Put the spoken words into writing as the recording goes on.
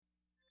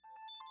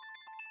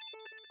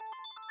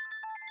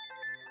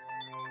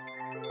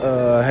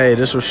Hey,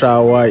 this is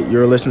Rashad White.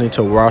 You're listening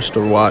to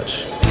Roster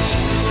Watch.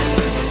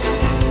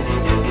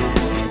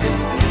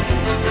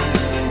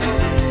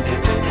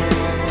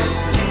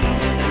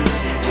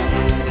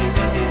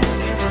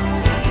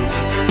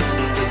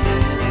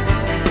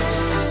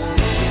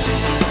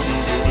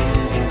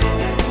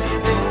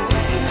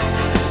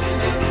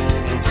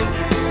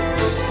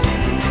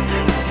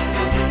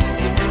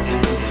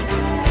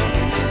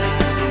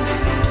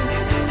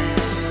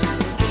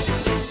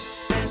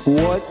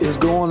 What is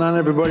going on,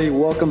 everybody?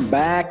 Welcome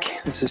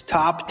back. This is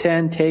Top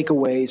 10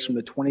 Takeaways from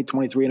the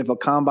 2023 NFL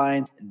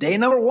Combine, day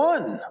number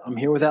 1. I'm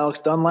here with Alex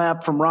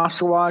Dunlap from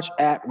Roster Watch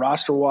at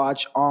Roster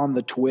Watch on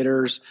the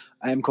Twitters.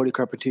 I am Cody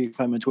Carpentier. You can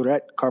find me on Twitter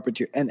at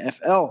Carpentier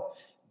NFL.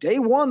 Day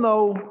 1,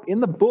 though, in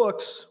the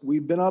books.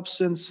 We've been up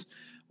since,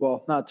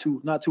 well, not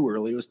too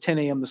early. It was 10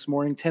 a.m. this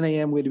morning. 10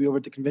 a.m. We had to be over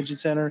at the convention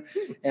center,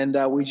 and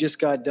we just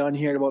got done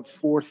here at about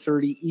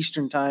 4:30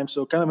 Eastern time.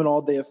 So kind of an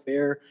all-day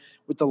affair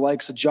with the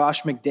likes of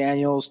Josh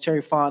McDaniels,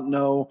 Terry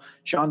Fontenot,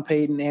 Sean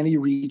Payton, Andy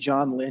Reid,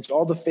 John Lynch,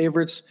 all the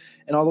favorites,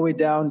 and all the way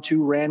down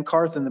to Ran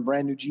Carthon, the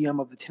brand new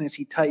GM of the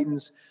Tennessee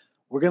Titans.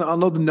 We're going to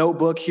unload the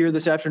notebook here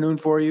this afternoon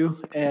for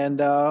you, and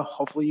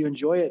hopefully you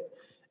enjoy it.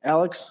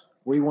 Alex,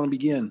 where do you want to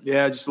begin?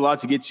 Yeah, just a lot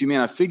to get to,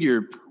 man. I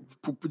figure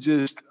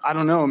I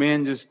don't know,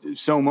 man, just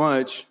so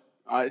much.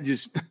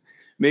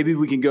 Maybe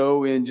we can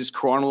go in just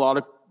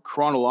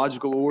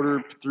chronological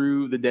order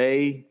through the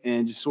day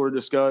and just sort of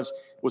discuss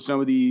what some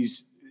of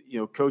these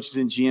coaches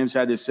and GMs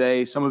had to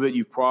say. Some of it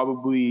you've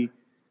probably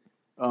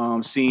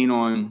seen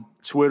on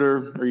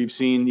Twitter, or you've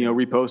seen,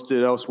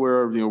 reposted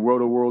elsewhere,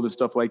 Roto World and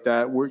stuff like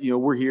that.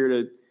 We're here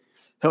to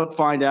help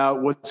find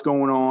out what's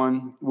going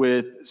on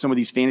with some of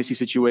these fantasy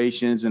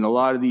situations. And a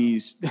lot of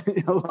these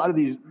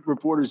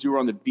reporters who are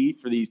on the beat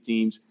for these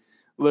teams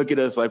look at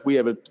us like we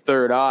have a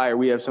third eye, or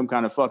we have some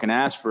kind of fucking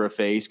ass for a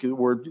face, because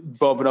we're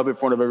bumping up in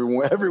front of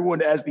everyone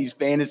to ask these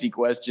fantasy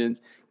questions.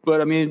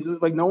 But I mean,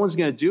 like, no one's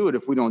going to do it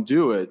if we don't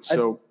do it.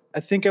 So I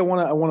think I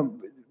want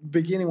to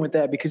beginning with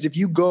that, because if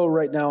you go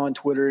right now on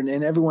Twitter, and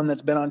everyone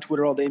that's been on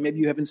Twitter all day, maybe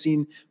you haven't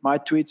seen my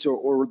tweets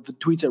or the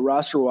tweets at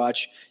Roster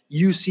Watch,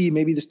 you see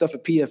maybe the stuff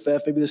at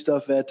PFF, maybe the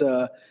stuff at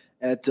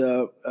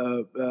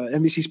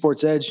NBC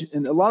Sports Edge,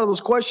 and a lot of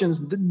those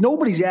questions,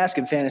 nobody's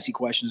asking fantasy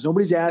questions.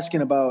 Nobody's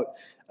asking about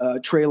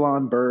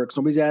Treylon Burks.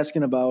 Nobody's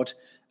asking about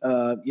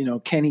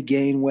Kenny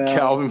Gainwell,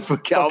 Calvin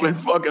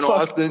fucking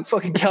Austin,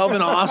 fucking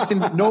Calvin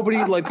Austin.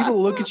 Nobody, like,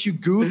 people look at you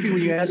goofy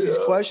when you ask these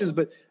questions,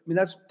 but I mean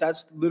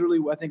that's literally,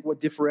 I think, what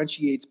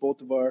differentiates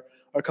both of our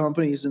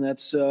companies, and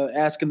that's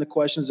asking the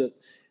questions that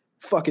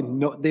fucking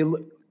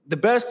the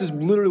best is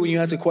literally when you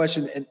ask a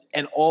question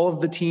and all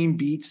of the team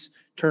beats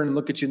turn and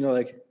look at you and they're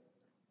like,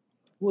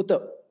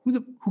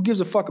 who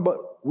gives a fuck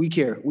about? We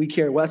care.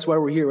 Well, that's why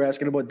we're here. We're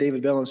asking about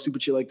David Bell and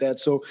stupid shit like that.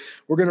 So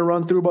we're going to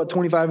run through about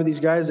 25 of these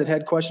guys that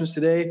had questions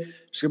today.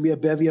 There's going to be a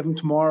bevy of them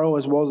tomorrow,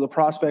 as well as the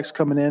prospects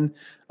coming in.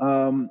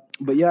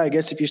 But yeah, I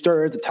guess if you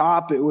start at the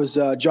top, it was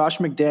Josh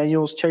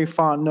McDaniels, Terry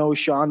Fontenot,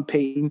 Sean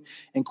Payton,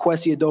 and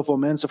Kwesi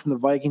Adolfo-Mensah from the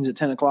Vikings at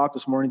 10 o'clock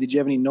this morning. Did you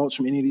have any notes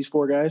from any of these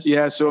four guys?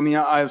 Yeah, so I mean,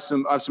 I have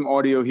some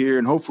audio here,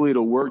 and hopefully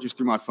it'll work just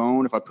through my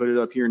phone if I put it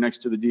up here next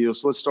to the deal.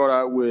 So let's start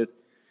out with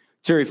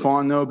Terry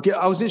Fontenot.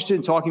 I was interested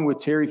in talking with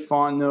Terry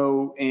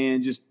Fontenot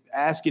and just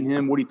asking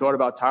him what he thought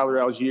about Tyler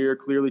Allgeier.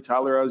 Clearly,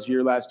 Tyler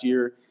Allgeier last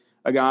year,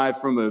 a guy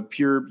from a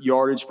pure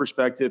yardage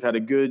perspective, had a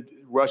good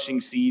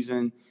rushing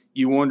season.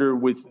 You wonder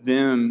with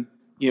them,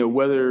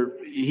 whether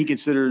he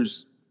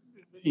considers,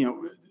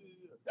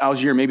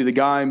 Allgeier maybe the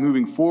guy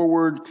moving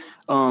forward.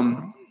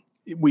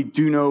 We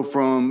do know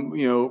from,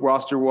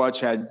 Roster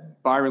Watch had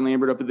Byron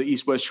Lambert up at the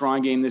East-West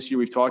Shrine game this year.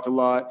 We've talked a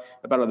lot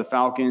about how the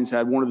Falcons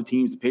had one of the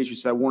teams, the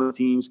Patriots had one of the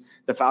teams.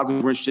 The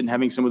Falcons were interested in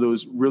having some of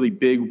those really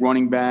big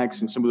running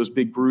backs and some of those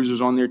big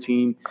bruisers on their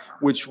team,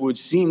 which would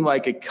seem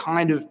like a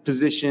kind of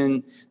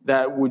position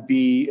that would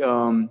be,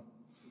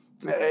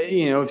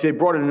 if they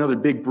brought in another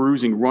big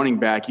bruising running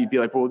back, you'd be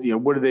like, well,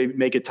 what do they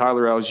make of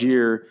Tyler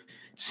Allgeier?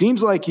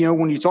 Seems like,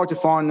 when you talk to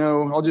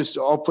Fontenot,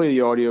 I'll play the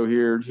audio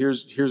here.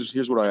 Here's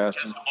what I asked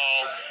him.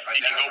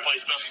 He can go play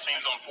special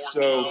teams on fourth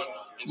down.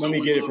 Let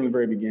me get it from the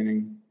very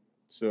beginning.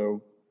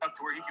 So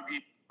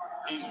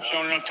he's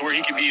shown enough to where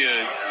he could be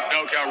a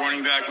bell cow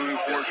running back moving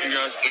forward for you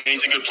guys.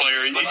 He's a good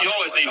player. You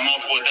always need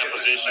multiple at that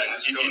position.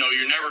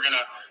 You're never gonna.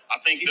 I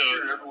think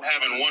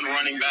having one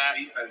running back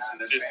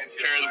just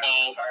carry the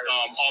ball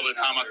all the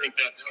time, I think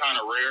that's kind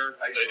of rare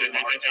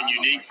and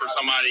unique for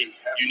somebody.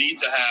 You need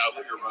to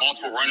have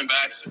multiple running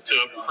backs to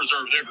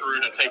preserve their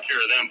career and take care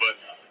of them. But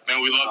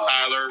man, we love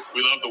Tyler.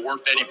 We love the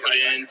work that he put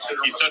in.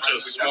 He's such a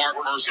smart,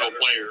 versatile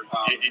player.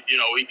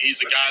 He's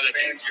a guy that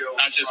can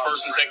not just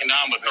first and second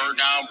down, but third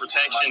down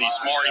protection. He's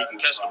smart. He can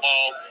catch the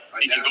ball.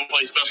 He can go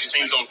play special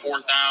teams on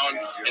fourth down.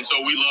 And so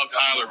we love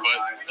Tyler,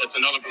 but that's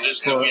another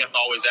position that we have to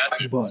always add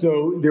to.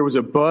 So there was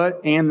a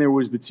but, and there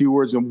was the two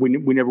words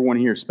we never want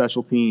to hear,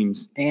 special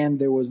teams. And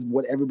there was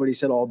what everybody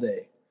said all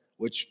day,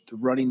 which the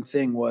running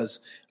thing was,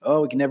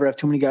 we can never have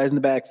too many guys in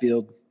the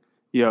backfield.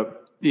 Yep.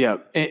 Yeah.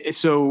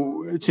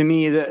 So to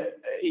me,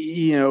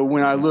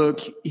 when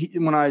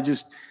I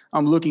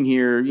I'm looking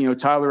here,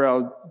 Tyler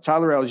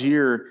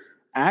Algier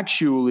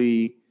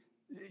actually,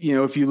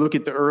 if you look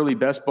at the early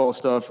best ball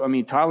stuff, I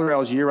mean, Tyler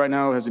Algier right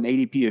now has an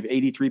ADP of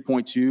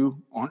 83.2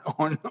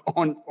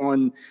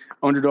 on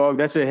Underdog.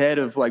 That's ahead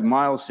of like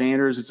Miles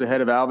Sanders. It's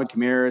ahead of Alvin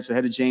Kamara. It's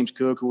ahead of James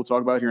Cook, who we'll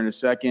talk about here in a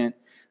second.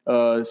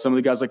 Some of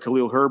the guys like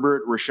Khalil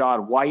Herbert,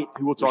 Rashad White,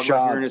 who we'll talk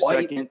about here in a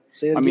second.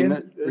 Say it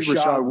again.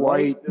 Rashad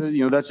White,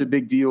 that's a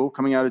big deal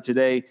coming out of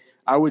today.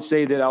 I would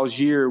say that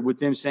Algier, with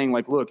them saying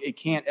like, look, it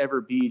can't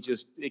be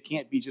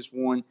just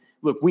one.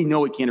 Look, we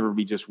know it can't ever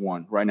be just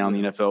one right now in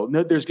the NFL.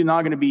 No, there's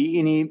not going to be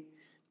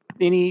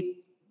any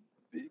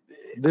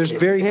there's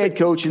very head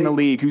coach in the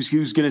league who's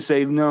going to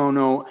say,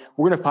 no,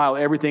 we're going to pile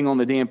everything on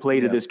the damn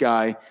plate of this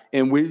guy,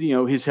 and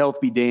his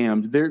health be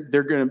damned.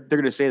 They're going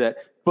to say that.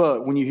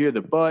 But when you hear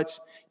the buts,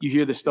 you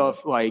hear the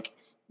stuff like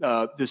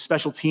the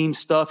special team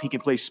stuff. He can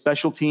play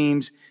special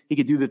teams. He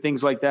could do the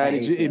things like that.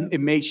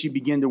 It makes you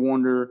begin to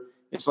wonder.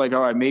 It's like,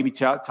 all right, maybe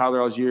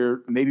Tyler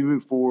Algier, maybe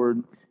move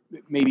forward.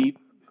 Maybe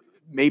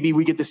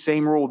we get the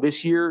same role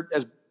this year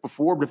as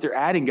before. But if they're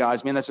adding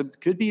guys, man,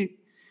 could be,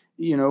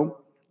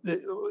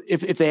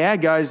 if they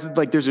add guys,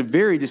 like there's a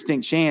very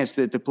distinct chance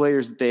that the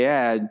players that they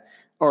add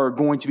are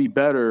going to be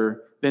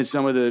better than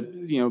some of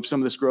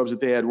the scrubs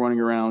that they had running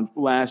around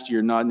last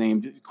year, not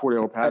named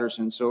Cordell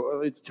Patterson.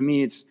 So to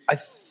me,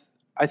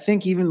 I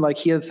think even like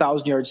he had a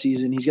 1,000-yard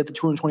season. He's got the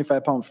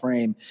 225-pound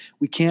frame.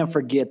 We can't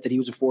forget that he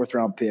was a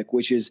 4th-round pick,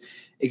 which is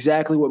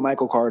exactly what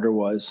Michael Carter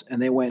was.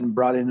 And they went and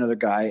brought in another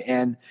guy.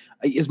 And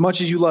as much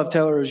as you love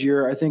Tyler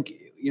Algier, I think,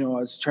 I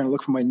was trying to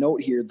look for my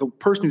note here. The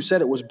person who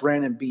said it was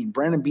Brandon Beane.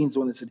 Brandon Beane's the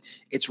one that said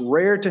it's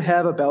rare to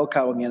have a bell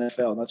cow in the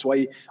NFL. And that's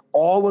why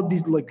all of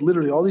these, like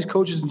literally all these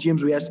coaches and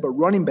GMs we asked about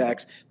running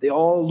backs, they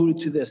all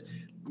alluded to this.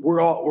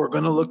 We're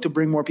going to look to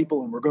bring more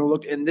people in. We're going to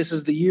look, and this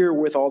is the year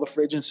with all the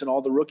free agents and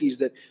all the rookies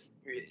that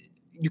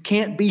you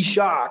can't be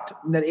shocked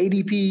that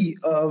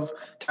ADP of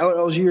Tyler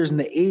Algier is in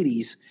the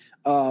 80s.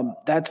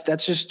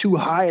 That's just too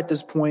high at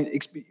this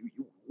point.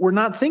 We're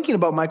not thinking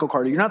about Michael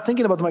Carter. You're not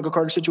thinking about the Michael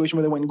Carter situation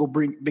where they went and go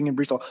bring in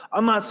Breece Hall.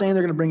 I'm not saying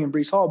they're going to bring in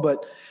Breece Hall,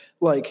 but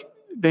like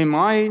they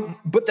might.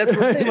 But that's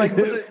what I'm saying. Like,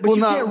 but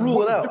you can't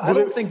rule it out. I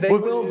don't think they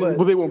will.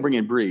 But they won't bring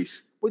in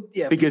Breece.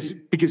 Because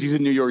he's a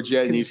New York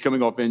Jet and he's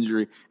coming off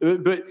injury.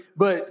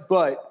 But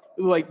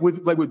like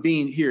with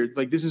Beane here,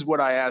 like this is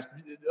what I asked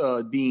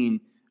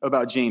Beane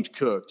about James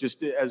Cook,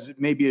 just as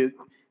maybe a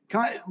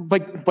kind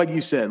of like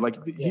you said,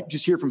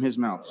 just hear from his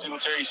mouth.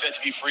 Singletary set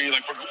to be free,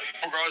 like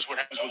regardless what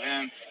happens with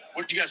him.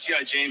 What did you guys see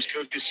out of James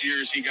Cook this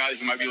year? Is he a guy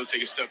who might be able to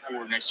take a step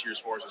forward next year as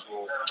far as his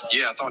role?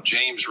 Yeah, I thought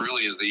James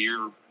really, as the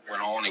year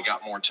went on, he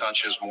got more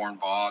touches, more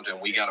involved, and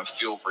we got a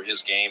feel for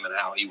his game and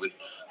how he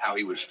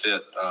would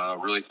fit.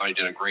 Really thought he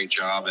did a great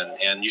job,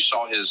 and you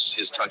saw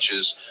his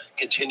touches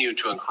continue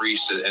to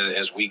increase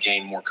as we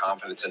gain more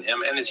confidence in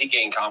him, and as he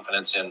gained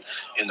confidence in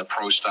the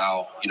pro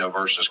style,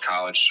 versus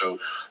college. So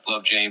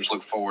love James.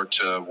 Look forward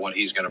to what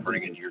he's going to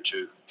bring in year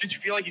 2. Did you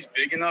feel like he's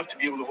big enough to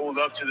be able to hold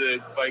up to the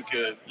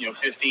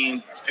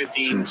 15,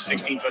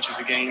 16 touches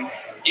a game?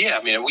 Yeah,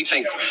 I mean, we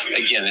think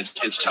again,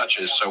 it's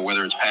touches. So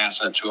whether it's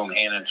passing it to him,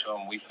 handing it to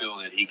him, we feel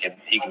that he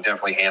can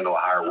definitely handle a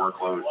higher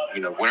workload.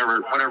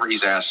 Whatever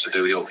he's asked to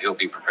do, he'll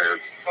be prepared.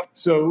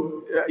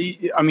 So,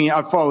 I mean,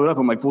 I followed up.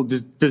 I'm like, well,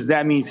 does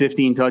that mean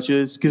 15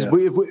 touches? Because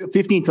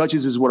 15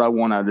 touches is what I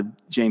want out of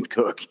James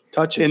Cook.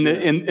 Touches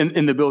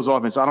in the Bills'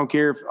 offense. I don't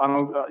care if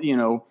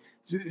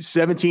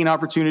 17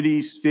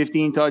 opportunities,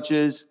 15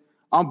 touches.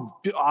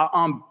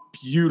 I'm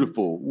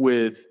beautiful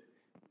with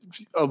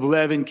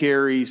 11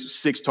 carries,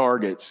 6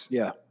 targets.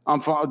 Yeah.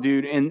 I'm fine,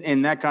 dude.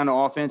 And that kind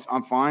of offense,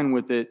 I'm fine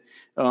with it.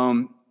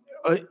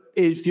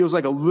 It feels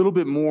like a little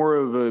bit more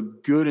of a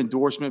good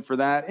endorsement for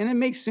that. And it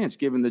makes sense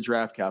given the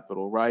draft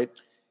capital, right?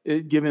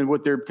 Given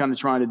what they're kind of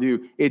trying to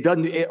do. It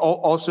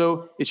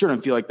sure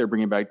doesn't feel like they're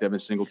bringing back Devin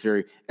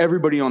Singletary.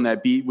 Everybody on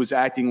that beat was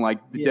acting like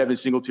Devin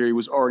Singletary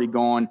was already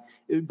gone.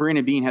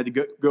 Brandon Beane had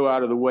to go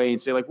out of the way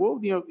and say like, well,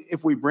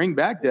 if we bring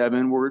back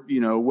Devin, we're,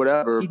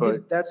 whatever.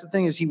 That's the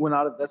thing is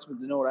that's what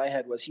the note I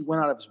had was he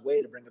went out of his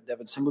way to bring up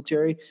Devin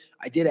Singletary.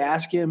 I did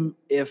ask him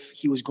if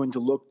he was going to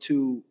look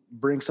to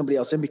bring somebody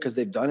else in because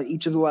they've done it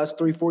each of the last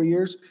 3-4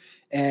 years.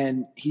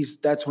 And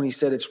that's when he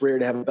said it's rare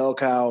to have a bell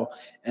cow.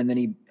 And then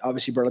he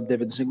obviously brought up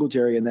Devin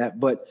Singletary and that.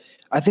 But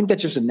I think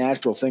that's just a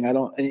natural thing.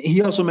 And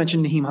he also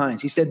mentioned Nyheim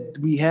Hines. He said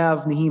we have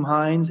Nyheim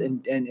Hines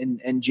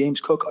and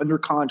James Cook under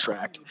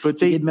contract. But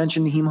they did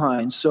mention Nyheim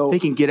Hines. So they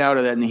can get out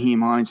of that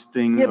Nyheim Hines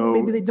thing. Yeah, but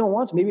maybe they don't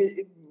want to.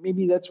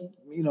 Maybe that's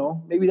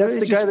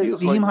the guy that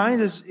Nyheim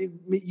Hines is. You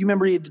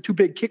remember he had the 2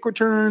 big kick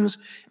returns,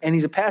 and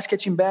he's a pass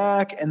catching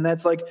back, and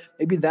that's like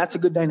maybe that's a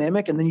good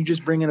dynamic. And then you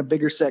just bring in a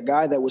bigger set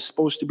guy that was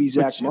supposed to be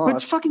Zach Moss.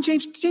 But fucking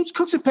James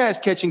Cook's a pass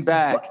catching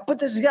back. But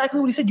that's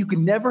exactly what he said. You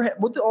can never have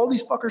what all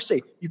these fuckers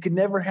say. You can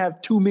never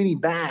have too many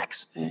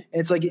backs. And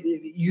it's like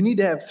you need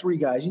to have 3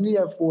 guys. You need to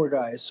have 4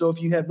 guys. So if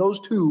you have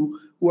those 2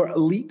 who are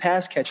elite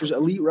pass catchers,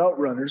 elite route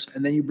runners,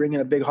 and then you bring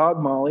in a big hog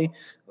molly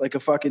like a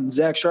fucking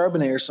Zach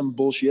Charbonnet or some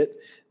bullshit,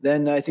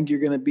 then I think you're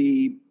going to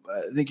be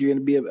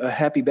a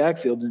happy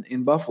backfield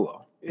in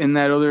Buffalo. In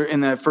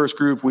that first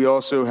group, we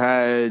also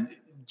had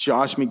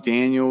Josh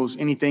McDaniels.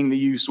 Anything that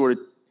you sort of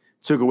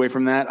took away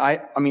from that? I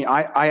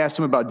asked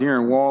him about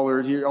Darren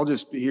Waller. Here,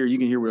 you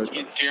can hear what I was.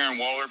 Darren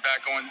Waller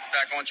back on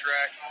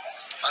track.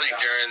 I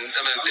think Darren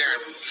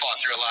fought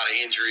through a lot of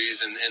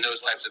injuries and those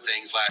types of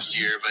things last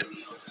year, but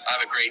I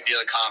have a great deal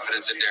of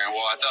confidence in Darren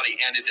Waller. I thought he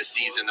ended the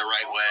season the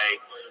right way,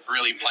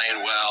 really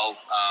playing well.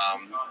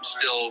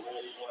 Still,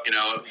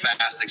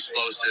 fast,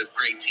 explosive,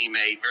 great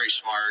teammate, very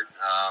smart.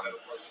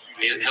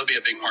 He'll be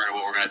a big part of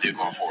what we're going to do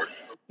going forward.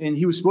 And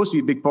he was supposed to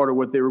be a big part of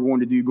what they were going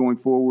to do going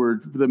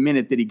forward the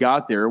minute that he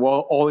got there.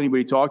 Well, all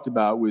anybody talked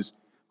about was,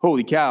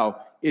 holy cow,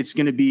 it's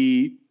going to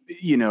be,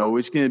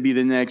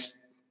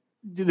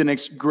 the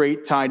next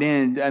great tight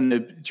end and the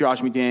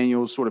Josh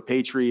McDaniels sort of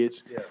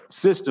Patriots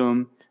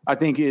system. I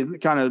think it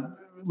kind of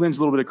lends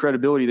a little bit of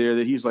credibility there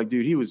that he's like,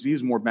 dude, he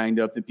was more banged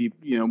up than people,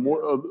 a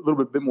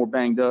little bit more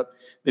banged up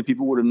than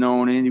people would have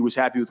known. And he was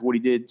happy with what he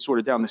did sort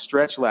of down the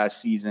stretch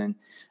last season.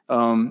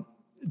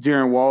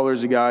 Darren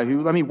Waller's a guy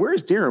who,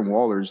 where's Darren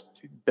Waller's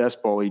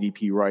best ball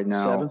ADP right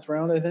now? 7th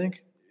round, I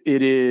think.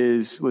 It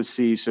is. Let's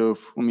see. So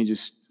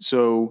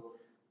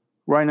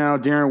right now,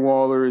 Darren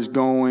Waller is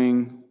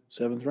going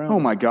 7th round.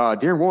 Oh my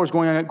God. Darren Waller's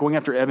going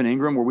after Evan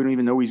Ingram, where we don't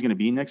even know who he's going to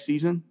be next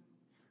season.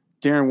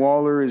 Darren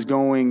Waller is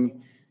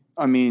going,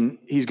 his ADP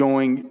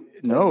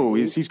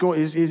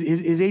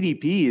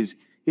is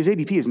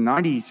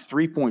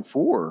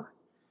 93.4.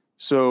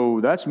 So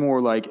that's more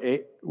like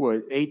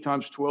 8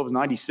 times 12 is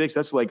 96.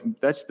 That's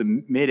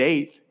the mid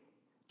 8th.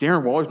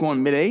 Darren Waller's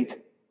going mid 8th.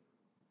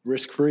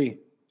 Risk free.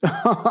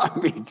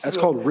 That's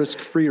called risk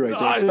free right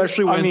there.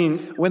 Especially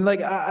when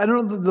I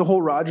don't know the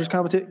whole Rodgers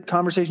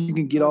conversation. You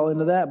can get all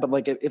into that,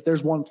 but if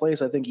there's one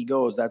place I think he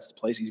goes, that's the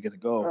place he's going to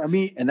go.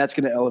 And that's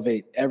going to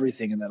elevate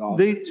everything in that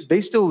offense.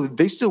 They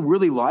still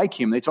really like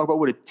him. They talk about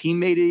what a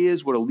teammate he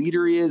is, what a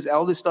leader he is,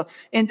 all this stuff.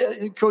 And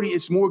Cody,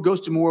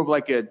 goes to more of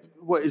like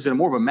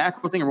more of a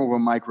macro thing or more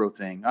of a micro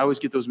thing? I always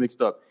get those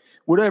mixed up.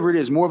 Whatever it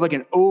is, more of like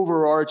an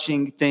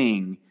overarching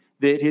thing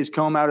that has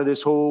come out of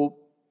this whole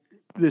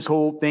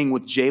thing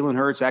with Jalen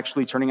Hurts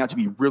actually turning out to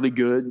be really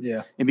good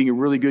and being a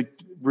really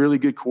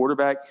good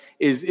quarterback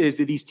is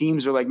that these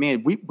teams are like,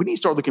 man, we need to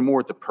start looking more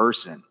at the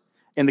person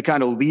and the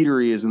kind of leader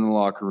he is in the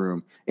locker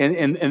room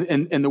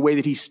and the way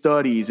that he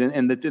studies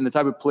and the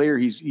type of player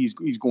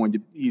he's going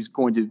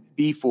to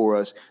be for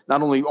us,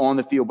 not only on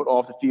the field, but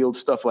off the field,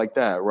 stuff like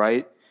that.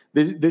 Right.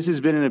 This has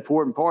been an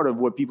important part of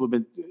what people have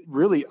been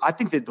really, I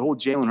think that the whole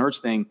Jalen Hurts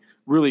thing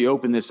really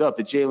opened this up,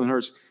 that Jalen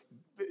Hurts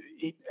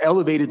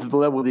elevated to the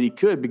level that he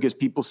could, because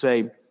people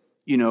say,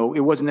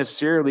 it wasn't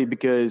necessarily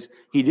because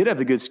he did have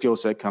the good skill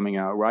set coming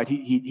out, right?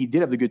 He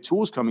did have the good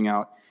tools coming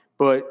out,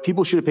 but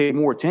people should have paid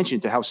more attention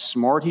to how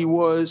smart he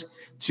was,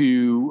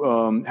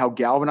 to how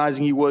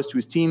galvanizing he was to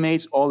his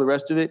teammates, all the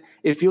rest of it.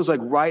 It feels like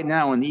right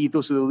now in the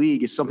ethos of the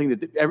league is something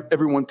that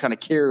everyone kind of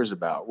cares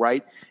about,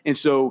 right? And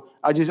so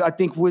I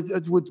think with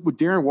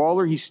Darren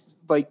Waller, he's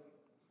like,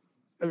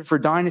 for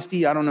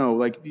Dynasty, I don't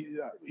know.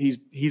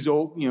 He's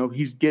old.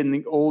 He's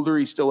getting older.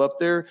 He's still up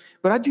there.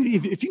 But I do.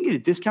 If you can get a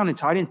discounted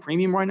tight end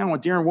premium right now on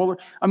Darren Waller,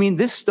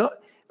 this stuff.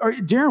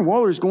 Darren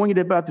Waller is going at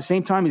about the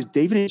same time as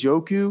David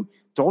Njoku,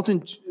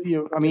 Dalton.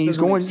 He's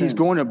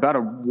going about a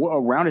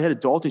round ahead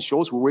of Dalton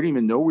Schultz, where we don't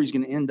even know where he's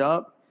going to end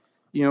up.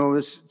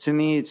 This to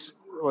me, it's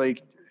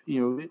like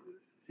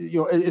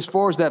as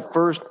far as that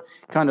first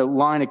kind of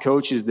line of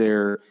coaches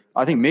there.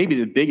 I think maybe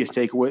the biggest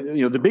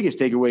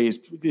takeaway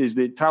is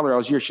that Tyler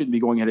Algier shouldn't be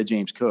going ahead of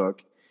James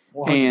Cook.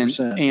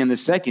 100%. And the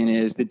second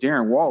is that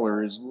Darren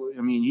Waller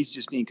he's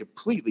just being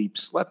completely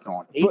slept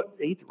on.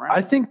 Eighth round.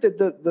 I think that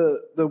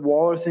the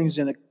Waller thing's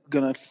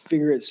gonna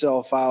figure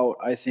itself out,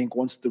 I think,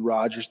 once the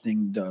Rodgers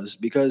thing does,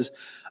 because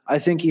I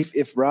think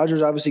if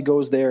Rodgers obviously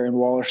goes there and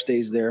Waller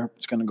stays there,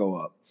 it's gonna go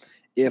up.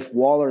 If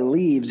Waller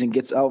leaves and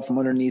gets out from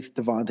underneath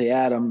Devontae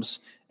Adams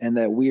and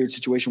that weird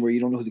situation where you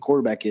don't know who the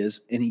quarterback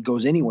is, and he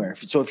goes anywhere.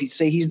 So if you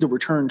say he's the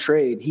return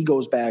trade, he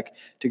goes back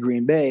to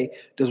Green Bay,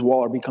 does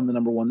Waller become the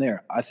number one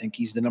there? I think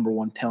he's the number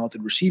one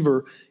talented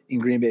receiver in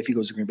Green Bay if he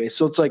goes to Green Bay.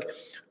 So it's like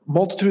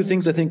multitude of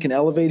things I think can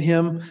elevate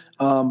him.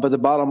 But the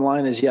bottom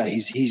line is,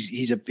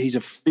 he's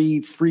a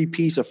free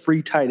piece, a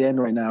free tight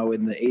end right now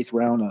in the 8th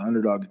round on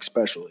Underdog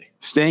especially.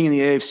 Staying in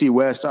the AFC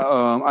West,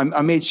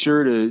 I made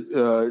sure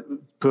to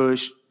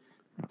push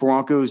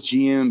Broncos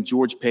GM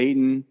George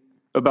Payton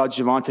about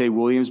Javonte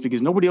Williams,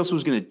 because nobody else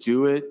was going to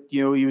do it.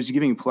 He was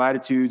giving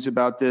platitudes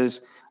about this.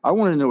 I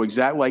want to know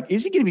exactly,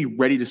 is he going to be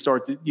ready to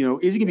start the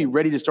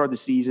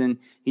season?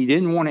 He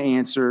didn't want to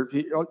answer.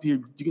 You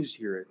can just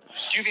hear it.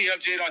 Do you think you have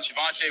update on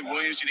Javonte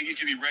Williams? Do you think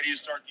he's going to be ready to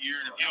start the year?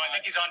 I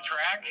think he's on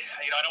track.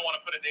 I don't want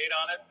to put a date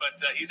on it,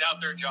 but he's out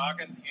there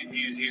jogging.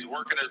 He's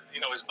working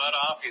his butt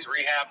off. He's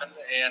rehabbing,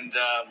 and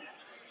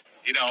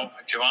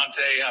Javonte,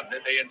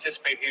 they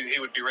anticipate he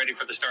would be ready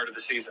for the start of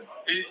the season.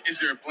 Is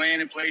there a plan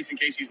in place in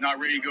case he's not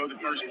ready to go the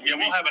first? Yeah,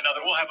 we'll have a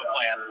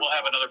plan. We'll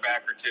have another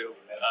back or two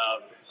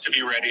to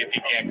be ready if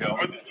he can't go.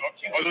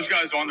 Are those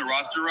guys on the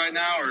roster right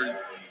now, or?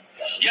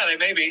 Yeah, they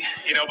may be,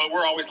 but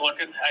we're always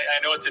looking.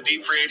 I know it's a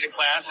deep free agent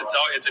class.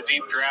 It's a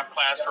deep draft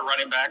class for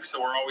running backs,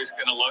 so we're always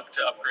going to look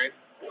to upgrade.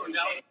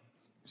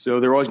 So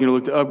they're always going to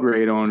look to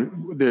upgrade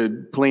on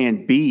the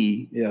plan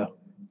B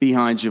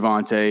behind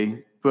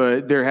Javonte.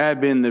 But there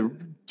have been the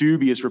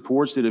dubious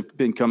reports that have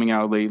been coming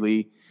out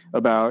lately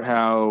about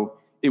how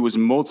it was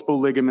multiple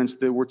ligaments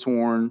that were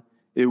torn.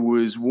 It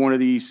was one of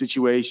these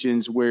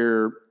situations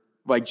where,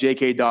 like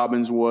J.K.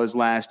 Dobbins was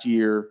last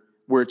year,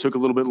 where it took a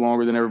little bit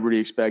longer than everybody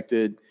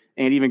expected.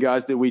 And even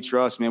guys that we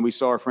trust, man, we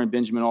saw our friend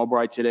Benjamin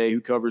Albright today,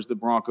 who covers the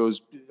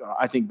Broncos,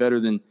 I think better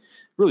than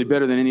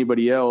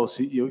anybody else.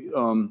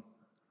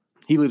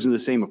 He lives in the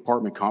same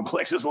apartment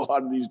complex as a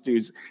lot of these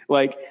dudes.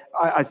 Like,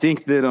 I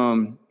think that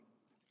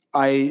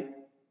I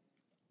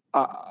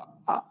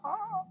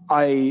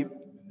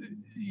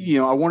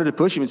wanted to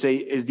push him and say,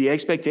 is the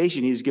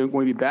expectation he's going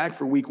to be back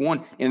for week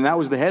 1? And that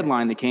was the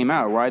headline that came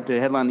out, right? The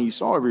headline that you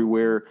saw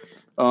everywhere.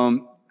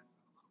 I'm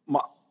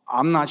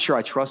not sure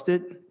I trust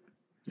it.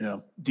 Yeah.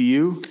 Do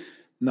you?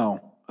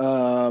 No.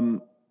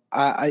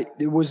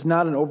 It was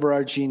not an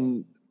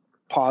overarching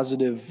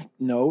positive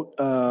note.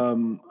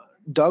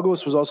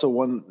 Douglas was also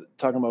one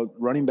talking about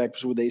running back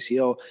with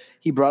ACL.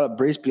 He brought up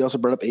Brace, but he also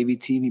brought up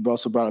AVT, and he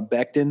also brought up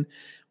Becton.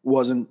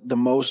 Wasn't the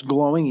most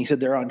glowing. He said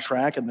they're on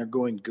track and they're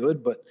going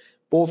good, but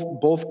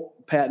both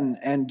Patton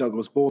and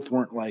Douglas both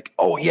weren't like,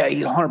 oh yeah,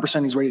 he's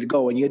 100%, he's ready to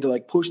go, and you had to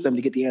like push them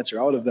to get the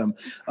answer out of them.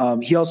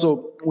 He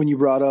also, when you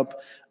brought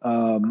up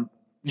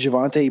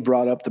Javonte, he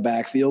brought up the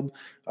backfield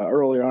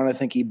earlier on. I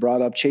think he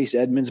brought up Chase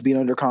Edmonds being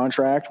under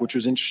contract, which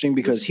was interesting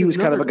because he was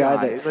kind of a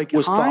guy that like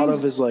was thought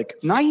of as like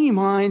Nyheim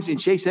Hines and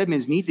Chase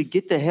Edmonds need to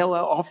get the hell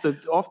out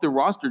off the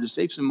roster to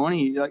save some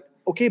money. Like,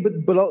 okay, but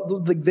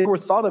they were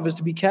thought of as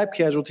to be cap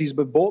casualties.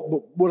 But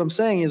what I'm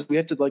saying is we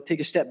have to like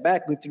take a step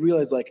back. We have to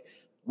realize like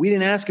we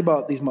didn't ask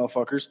about these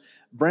motherfuckers.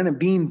 Brandon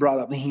Beane brought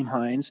up Nyheim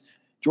Hines.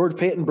 George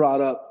Payton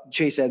brought up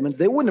Chase Edmonds.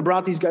 They wouldn't have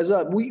brought these guys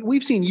up.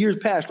 We've seen years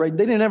past, right?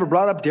 They didn't ever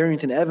brought up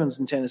Darrington Evans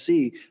in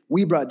Tennessee.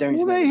 We brought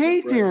Darrington Evans. Well, they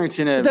hate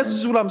Darrington Evans. But that's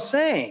just what I'm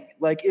saying.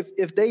 Like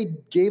if they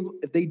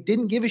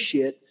didn't give a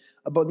shit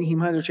about Nyheim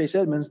Hines or Chase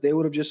Edmonds, they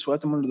would have just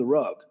swept them under the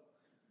rug.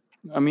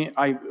 I mean,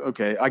 I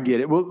get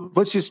it. Well,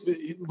 let's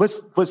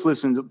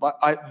listen.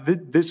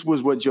 This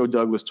was what Joe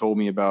Douglas told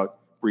me about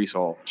Breece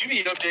Hall. Do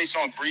you have any updates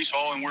on Breece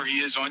Hall and where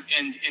he is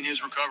in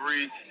his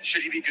recovery?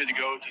 Should he be good to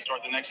go to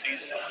start the next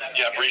season?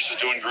 Yeah, Breece is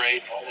doing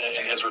great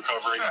in his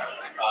recovery.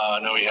 I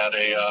know he had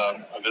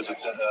a visit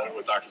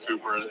with Dr.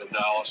 Cooper in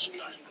Dallas,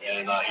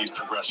 and he's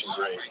progressing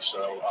great.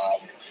 So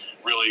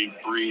really,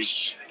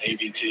 Breece,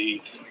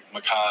 AVT,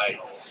 Mekhi,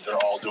 they're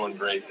all doing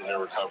great in their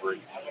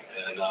recovery.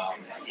 And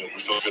we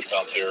feel good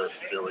about their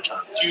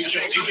return. Do you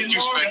expect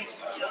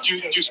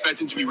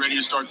them to be ready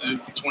to start the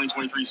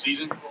 2023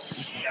 season?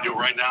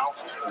 Right now,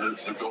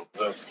 the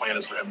plan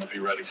is for him to be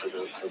ready for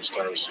the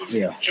start of the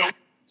season. Yeah.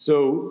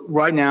 So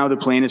right now, the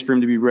plan is for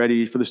him to be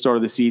ready for the start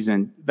of the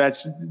season.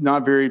 That's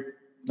not very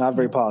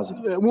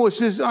positive. Well, it's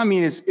just, I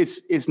mean,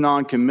 it's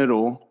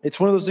non-committal. It's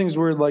one of those things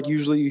where, like,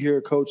 usually you hear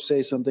a coach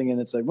say something and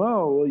it's like,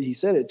 well, he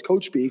said it's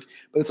coach speak,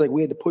 but it's like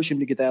we had to push him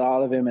to get that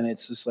out of him, and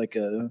it's just like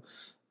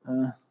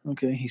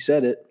okay, he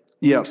said it.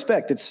 Yeah.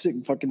 Expect it's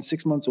fucking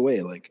 6 months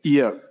away. Like,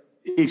 yeah,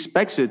 he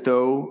expects it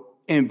though.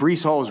 And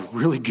Breece Hall is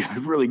really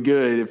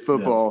good at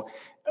football.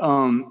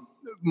 Yeah.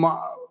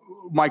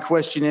 My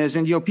question is,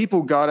 and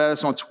people got at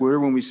us on Twitter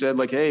when we said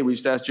like, hey, we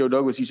just asked Joe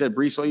Douglas. He said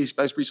he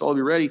expects Breece Hall to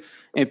be ready,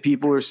 and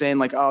people are saying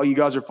like, oh, you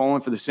guys are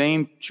falling for the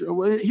same.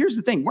 Well, here's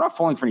the thing: we're not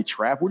falling for any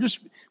trap. We're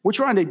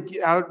trying to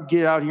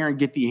get out here and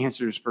get the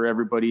answers for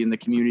everybody in the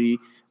community.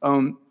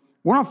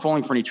 We're not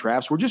falling for any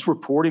traps. We're just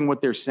reporting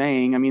what they're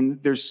saying. I mean,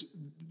 there's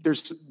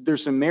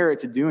some merit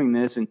to doing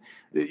this, and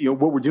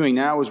what we're doing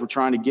now is we're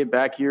trying to get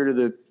back here to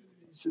the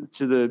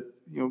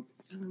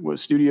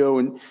studio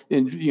and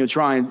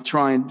try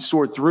and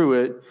sort through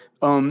it.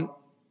 I'm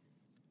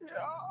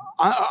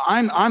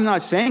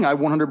not saying I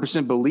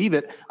 100% believe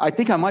it. I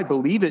think I might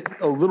believe it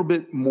a little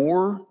bit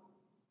more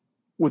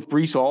with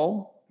Breece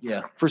Hall.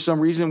 Yeah, for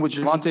some reason, with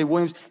Javonte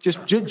Williams,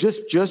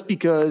 just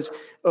because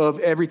of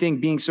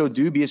everything being so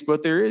dubious.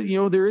 But there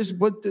is.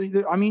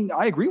 I mean,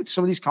 I agree with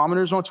some of these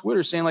commenters on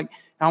Twitter saying like,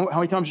 how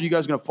many times are you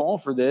guys going to fall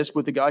for this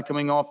with the guy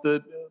coming off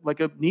a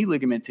knee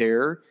ligament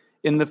tear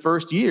in the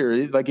first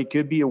year? Like it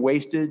could be a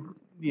wasted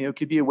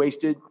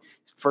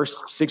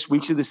first 6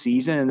 weeks of the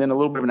season, and then a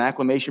little bit of an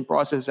acclimation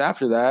process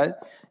after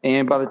that.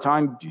 And by the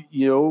time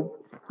you're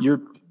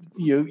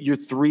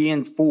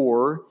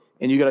 3-4,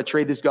 and you got to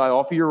trade this guy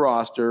off of your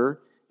roster,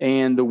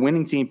 and the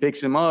winning team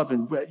picks him up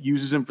and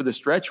uses him for the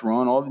stretch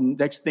run, all the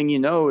next thing you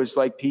know is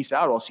like, peace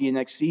out. I'll see you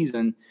next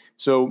season.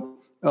 So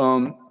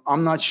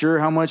I'm not sure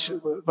how much.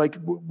 Like,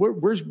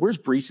 where's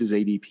Breece's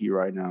ADP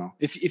right now?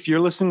 If you're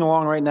listening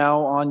along right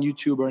now on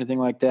YouTube or anything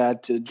like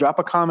that, drop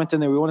a comment in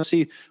there. We want to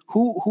see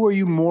who are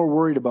you more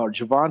worried about?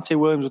 Javonte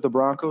Williams with the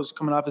Broncos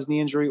coming off his knee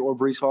injury, or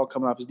Breece Hall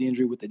coming off his knee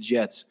injury with the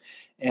Jets?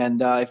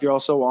 And if you're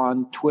also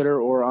on Twitter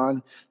or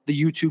on the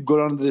YouTube, go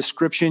down to the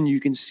description.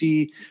 You can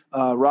see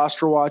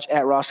Roster Watch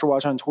at Roster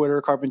Watch on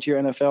Twitter,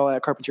 Carpentier NFL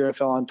at Carpentier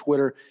NFL on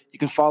Twitter. You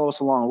can follow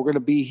us along. We're going to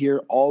be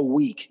here all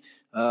week.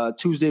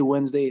 Tuesday,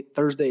 Wednesday,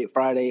 Thursday,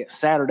 Friday,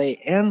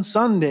 Saturday, and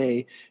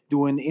Sunday,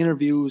 doing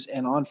interviews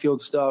and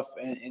on-field stuff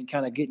and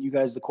kind of getting you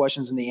guys the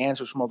questions and the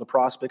answers from all the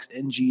prospects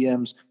and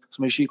GMs.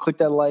 So make sure you click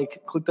that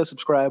like, click that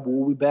subscribe.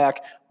 We'll be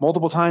back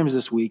multiple times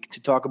this week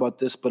to talk about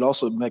this, but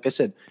also, like I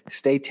said,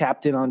 stay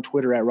tapped in on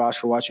Twitter at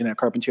Roster Watching at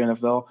Carpentier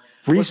NFL.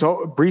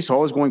 Breece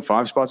Hall is going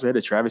 5 spots ahead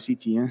of Travis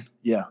Etienne.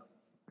 Yeah.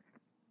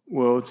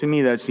 Well, to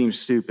me, that seems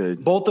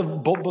stupid. But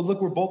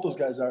look where both those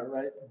guys are,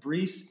 right?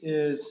 Breece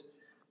is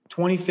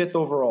 25th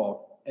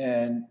overall,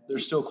 and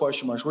there's still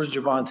question marks. Where's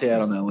Javonte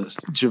at on that list?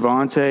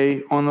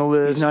 Javonte on the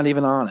list. He's not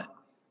even on it.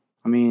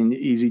 I mean,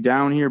 is he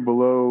down here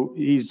below?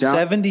 He's down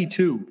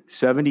 72.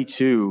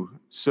 72.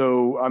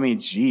 So, I mean,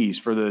 geez,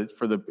 for the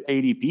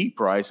ADP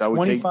price, I would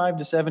 25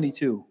 to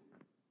 72.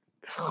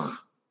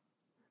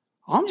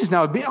 I'm just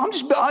now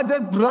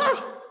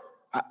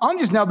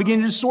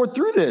beginning to sort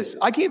through this.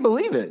 I can't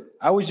believe it.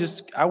 I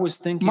was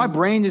thinking. My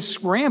brain is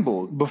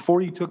scrambled.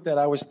 Before you took that,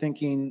 I was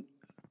thinking,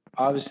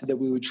 obviously, that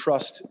we would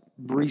trust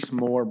Breece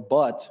more,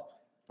 but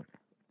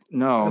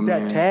no,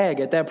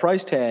 at that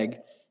price tag,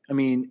 I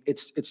mean,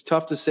 it's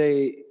tough to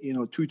say,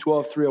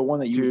 212, 301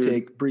 that you would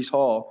take Breece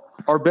Hall.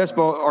 Our best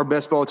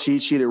ball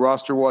cheat sheet at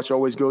Roster Watch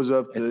always goes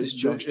up.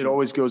 It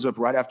always goes up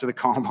right after the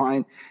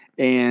combine.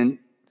 And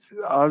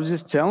I was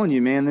just telling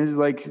you, man, this is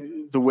like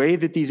the way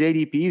that these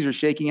ADPs are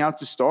shaking out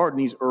to start, and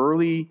these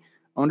early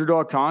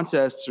underdog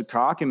contests are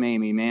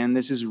cockamamie, man.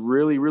 This is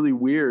really, really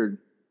weird.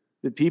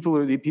 The people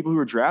who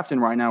are drafting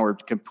right now are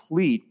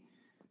complete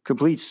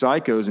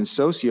psychos and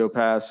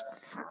sociopaths.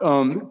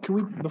 Can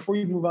we, before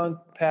you move on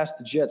past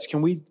the Jets,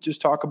 can we just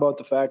talk about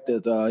the fact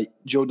that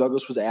Joe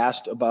Douglas was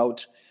asked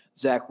about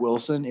Zach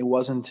Wilson? It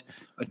wasn't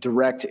a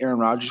direct Aaron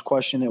Rodgers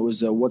question. It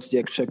was, what's the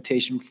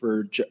expectation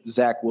for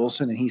Zach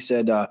Wilson? And he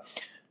said,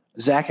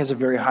 Zach has a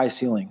very high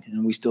ceiling,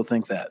 and we still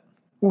think that.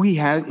 Well, he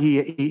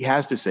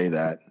has to say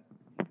that,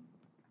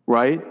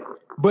 right?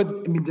 But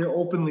I mean, they're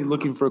openly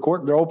looking for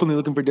they're openly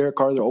looking for Derek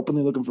Carr. They're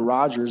openly looking for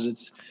Rodgers.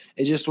 It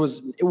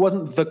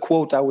wasn't the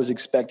quote I was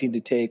expecting to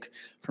take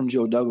from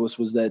Joe Douglas,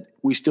 was that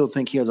we still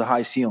think he has a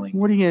high ceiling.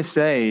 What are you going to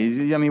say?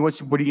 I mean,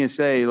 what are you going to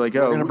say? Like,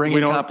 we're going to bring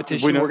in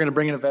competition. We're going to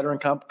bring in a veteran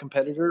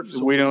competitor.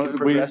 So we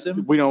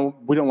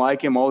don't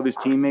like him. All of his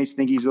teammates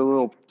think he's a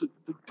little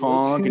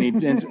punk, and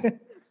he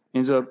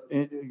ends up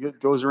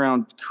goes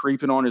around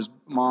creeping on his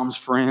mom's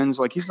friends.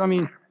 Like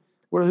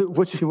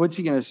what's he going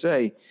to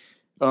say?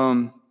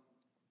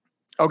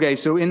 Okay,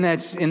 so in that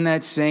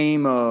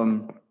same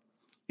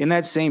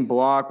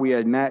block, we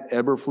had Matt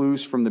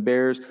Eberflus from the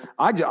Bears.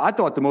 I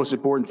thought the most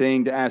important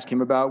thing to ask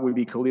him about would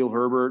be Khalil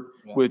Herbert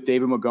with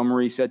David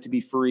Montgomery set to be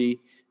free.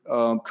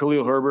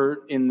 Khalil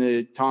Herbert, in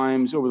the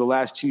times over the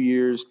last 2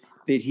 years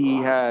that he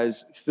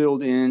has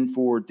filled in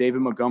for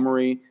David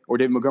Montgomery, or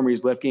David Montgomery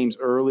has left games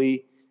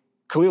early,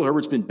 Khalil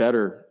Herbert's been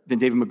better than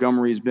David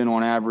Montgomery has been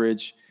on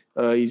average.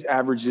 He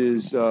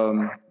averages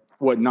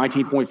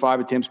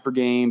 19.5 attempts per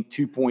game,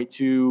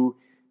 2.2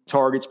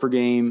 targets per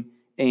game,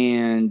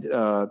 and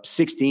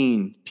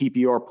 16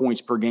 PPR points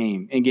per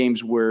game in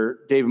games where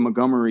David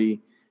Montgomery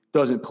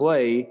doesn't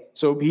play.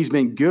 So he's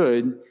been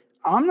good.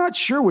 I'm not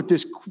sure what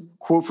this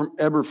quote from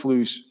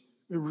Eberflus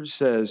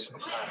says.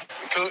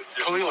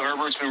 Khalil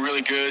Herbert's been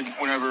really good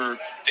whenever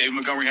David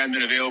Montgomery hadn't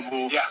been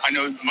available. Yeah. I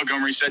know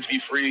Montgomery's set to be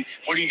free.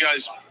 What do you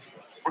guys,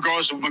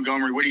 regardless of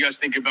Montgomery, what do you guys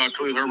think about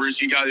Khalil Herbert? Is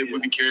he a guy that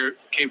would be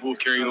capable of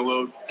carrying the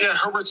load? Yeah,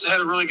 Herbert's had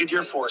a really good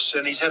year for us,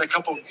 and he's had a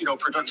couple,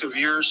 productive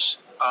years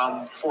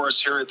for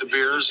us here at the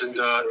Bears, and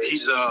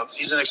he's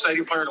an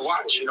exciting player to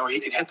watch. He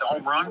can hit the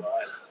home run.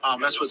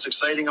 That's what's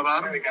exciting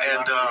about him,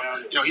 and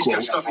he's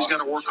got stuff he's got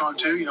to work on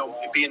too.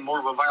 Being more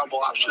of a viable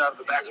option out of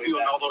the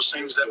backfield and all those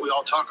things that we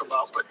all talk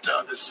about. But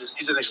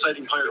he's an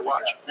exciting player to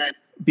watch.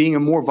 Being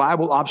a more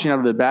viable option out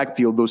of the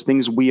backfield, those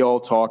things we all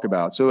talk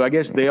about. So I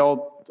guess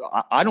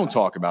I don't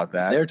talk about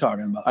that. They're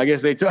talking about. I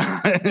guess they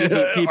talk.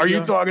 Are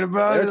you talking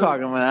about? They're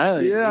talking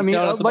about. Yeah, I mean,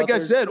 like I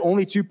said,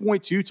 only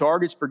 2.2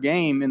 targets per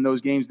game in those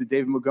games that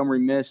David Montgomery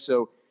missed.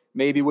 So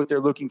maybe what they're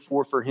looking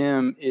for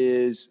him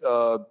is,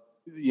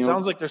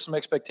 sounds like there's some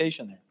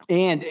expectation there.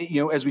 And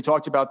as we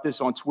talked about this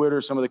on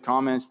Twitter, some of the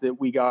comments that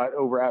we got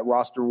over at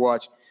Roster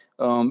Watch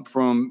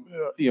from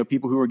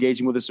people who are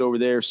engaging with us over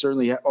there,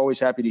 certainly always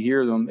happy to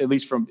hear them. At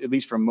least from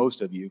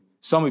most of you.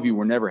 Some of you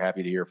were never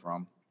happy to hear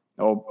from.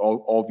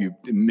 All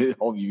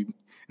of you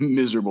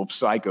miserable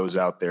psychos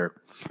out there.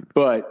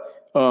 But,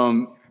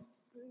 a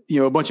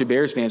bunch of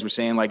Bears fans were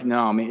saying, like,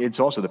 no, I mean, it's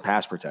also the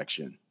pass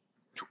protection.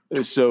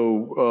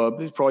 So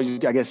it's probably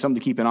just, I guess, something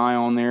to keep an eye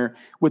on there.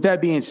 With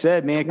that being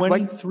said, man,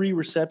 23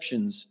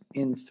 receptions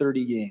in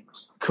 30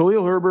 games.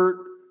 Khalil Herbert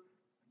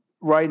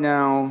right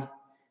now,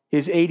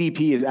 his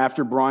ADP is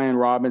after Brian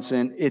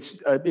Robinson.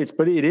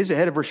 But it is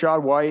ahead of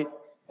Rachaad White.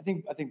 I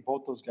think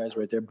both those guys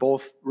right there,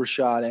 both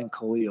Rashad and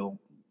Khalil,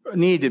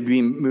 need to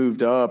be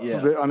moved up.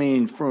 Yeah. I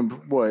mean, from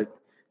what?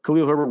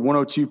 Khalil Herbert,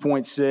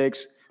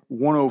 102.6,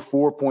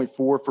 104.4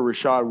 for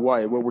Rachaad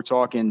White. What we're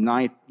talking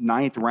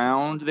ninth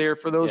round there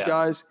for those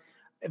guys.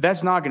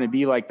 That's not going to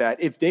be like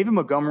that. If David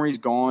Montgomery's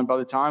gone by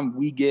the time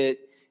we get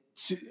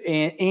to,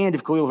 and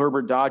if Khalil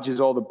Herbert dodges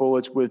all the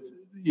bullets with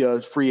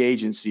free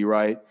agency,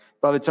 right?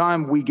 By the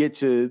time we get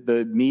to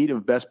the meat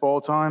of best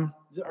ball time.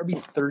 Is it RB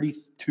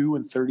 32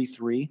 and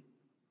 33? Is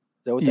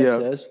that what that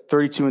says?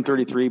 32 and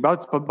 33. By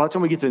the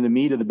time we get to the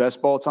meat of the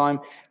best ball time,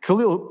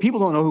 people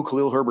don't know who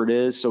Khalil Herbert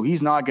is, so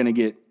he's not going to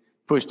get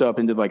pushed up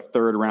into like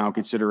third round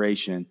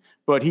consideration.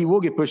 But he will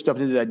get pushed up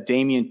into that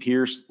Dameon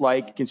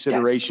Pierce-like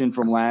consideration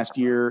from last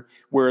year,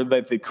 where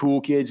the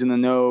cool kids in the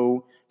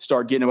know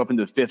start getting him up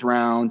into the fifth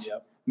round.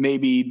 Yep.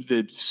 Maybe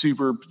the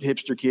super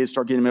hipster kids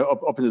start getting him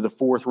up into the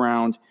fourth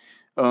round.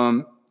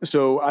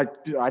 So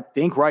I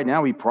think right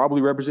now he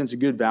probably represents a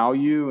good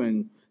value,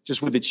 and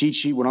just with the cheat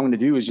sheet, what I'm going to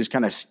do is just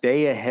kind of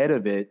stay ahead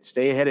of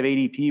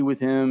ADP with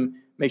him,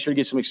 make sure to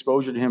get some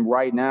exposure to him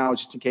right now,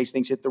 just in case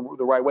things hit the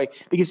right way.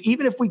 Because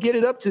even if we get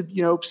it up to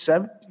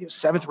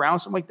seventh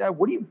round, something like that,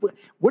 what are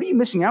you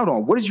missing out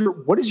on? What is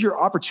your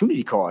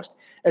opportunity cost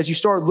as you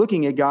start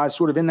looking at guys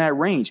sort of in that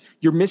range?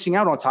 You're missing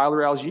out on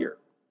Tyler Algier.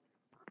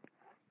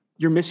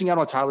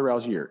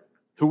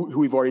 Who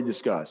we've already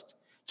discussed.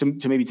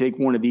 To maybe take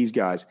one of these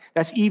guys.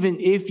 That's even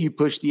if you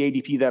push the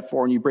ADP that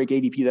far and you break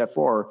ADP that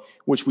far,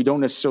 which we don't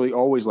necessarily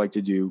always like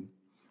to do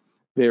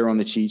there on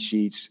the cheat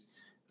sheets.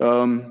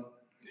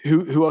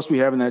 Who else do we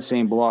have in that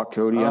same block,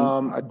 Cody?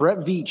 Brett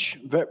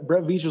Veach.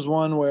 Brett Veach was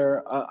one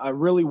where I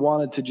really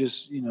wanted to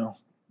just,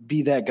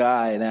 be that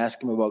guy and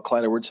ask him about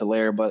Clyde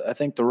Edwards-Helaire, but I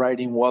think the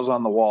writing was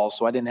on the wall,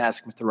 so I didn't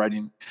ask him if the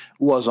writing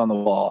was on the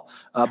wall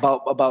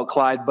about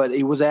Clyde. But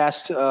he was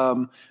asked,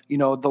 the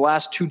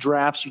last two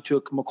drafts you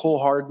took Mecole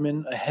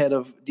Hardman ahead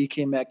of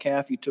DK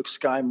Metcalf, you took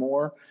Sky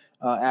Moore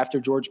after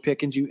George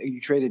Pickens,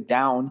 you traded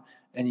down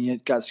and you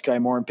got Sky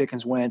Moore and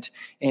Pickens went,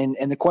 and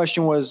the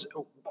question was,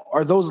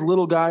 are those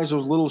little guys,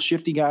 those little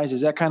shifty guys, is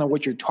that kind of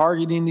what you're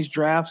targeting in these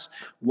drafts?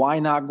 Why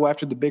not go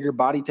after the bigger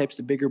body types,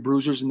 the bigger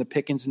bruisers and the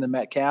Pickens and the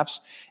Metcalfs?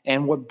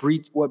 And what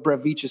Brett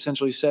Veach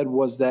essentially said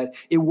was that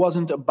it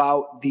wasn't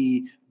about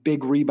the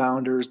big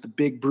rebounders, the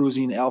big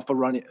bruising alpha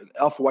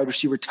wide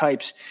receiver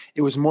types.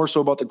 It was more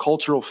so about the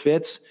cultural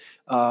fits.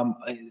 One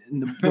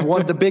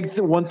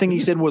thing he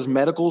said was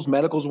medicals.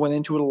 Medicals went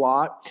into it a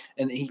lot,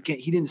 and he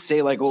didn't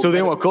say like. So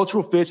they want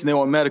cultural fits and they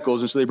want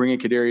medicals, and so they bring in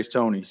Kadarius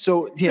Toney.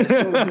 So yeah,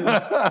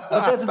 but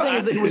that's the thing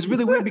is it was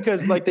really weird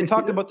because like they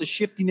talked about the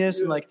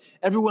shiftiness and like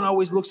everyone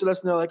always looks at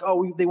us and they're like,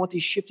 oh, they want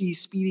these shifty,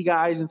 speedy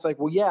guys, and it's like,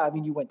 well, yeah, I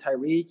mean, you went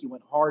Tyreek, you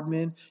went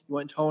Hardman, you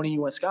went Toney, you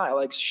went Sky,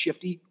 like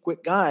shifty,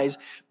 quick guys.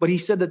 But he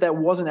said that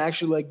wasn't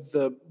actually like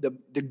the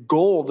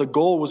goal. The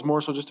goal was more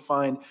so just to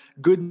find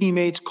good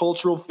teammates,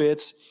 cultural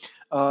fits.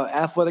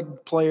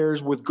 Athletic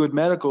players with good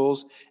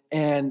medicals.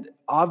 And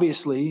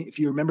obviously, if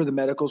you remember the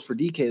medicals for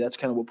DK, that's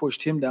kind of what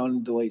pushed him down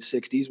in the late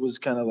 60s, was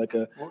kind of like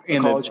a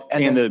college.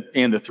 And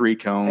the three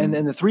cone. And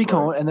then the three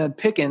cone. And then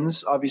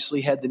Pickens obviously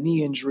had the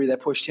knee injury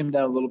that pushed him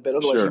down a little bit.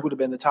 Otherwise, he would have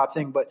been the top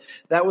thing. But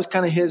that was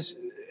kind of his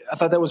 – I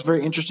thought that was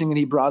very interesting that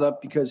he brought up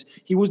because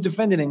he was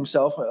defending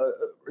himself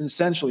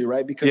essentially,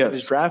 right, because of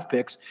his draft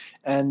picks.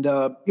 And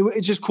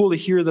it's just cool to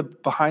hear the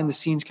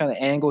behind-the-scenes kind of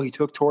angle he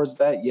took towards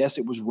that. Yes,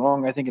 it was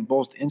wrong, I think, in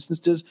both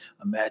instances.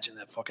 Imagine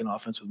that fucking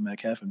offense with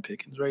Metcalf and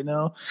Pickens right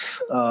now.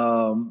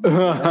 But,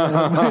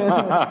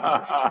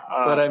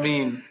 I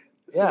mean –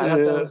 yeah,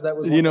 that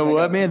was. You know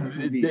what, man?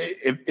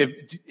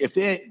 If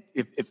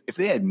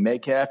they had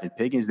Metcalf and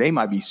Pickens, they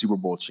might be Super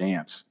Bowl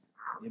champs.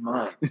 They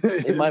might.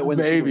 They might win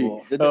the Super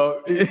Bowl.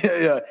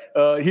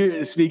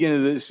 Here, speaking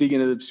of the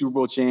Super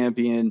Bowl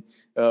champion,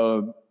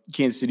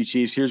 Kansas City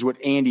Chiefs. Here's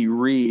what Andy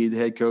Reid, the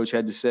head coach,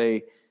 had to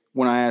say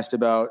when I asked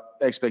about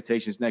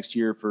expectations next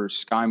year for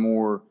Sky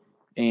Moore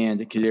and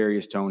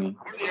Kadarius Toney.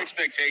 What are the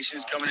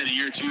expectations coming into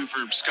year two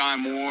for Sky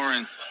Moore,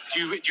 and do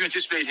you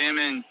anticipate him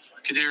and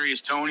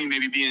Kadarius Toney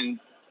maybe being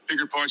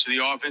bigger parts of the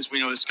offense? We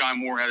know that Sky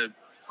Moore had a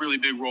really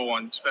big role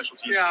on special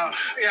teams. Yeah,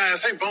 I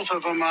think both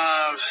of them,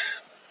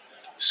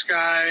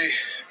 Sky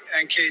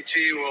and KT,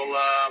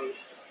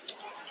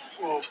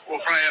 will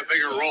probably have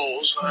bigger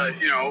roles. As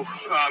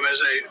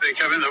they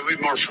come in, they'll be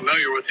more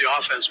familiar with the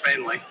offense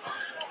mainly,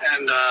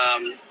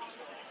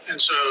 and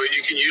so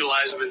you can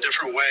utilize them in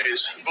different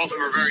ways. Both of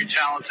them are very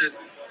talented.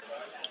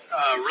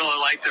 Really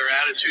like their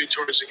attitude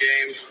towards the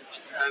game,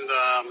 and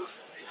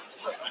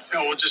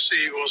we'll just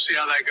see. We'll see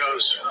how that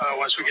goes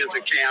once we get to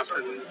camp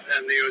and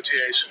the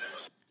OTAs.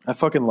 I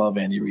fucking love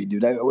Andy Reid,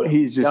 dude.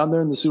 He's just down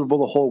there in the Super Bowl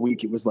the whole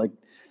week. It was like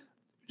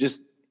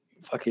just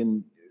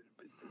fucking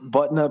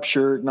button-up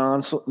shirt,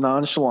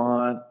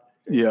 nonchalant.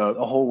 Yeah,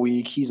 the whole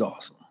week. He's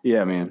awesome.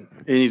 Yeah, man.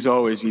 And he's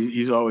always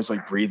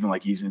like breathing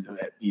like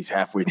he's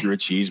halfway through a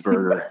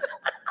cheeseburger.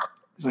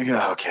 He's like,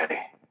 oh, okay.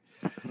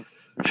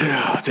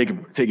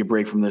 Take a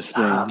break from this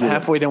thing. I'm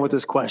halfway done with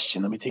this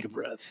question. Let me take a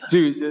breath.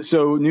 Dude,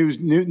 so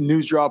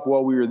news dropped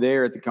while we were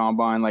there at the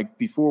Combine, like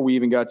before we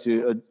even got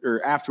to,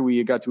 or after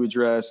we got to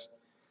address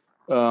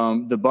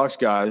the Bucs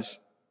guys,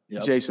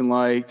 Jason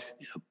Licht,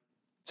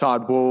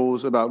 Todd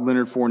Bowles, about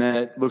Leonard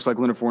Fournette. Looks like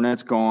Leonard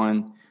Fournette's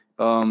gone.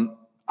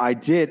 I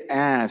did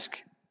ask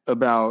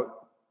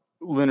about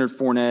Leonard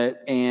Fournette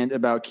and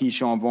about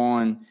Keyshawn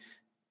Vaughn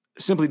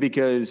simply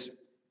because,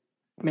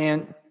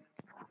 man,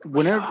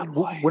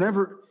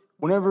 whenever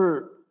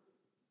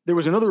there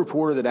was another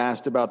reporter that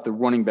asked about the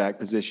running back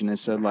position and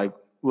said, like,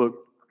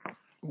 look,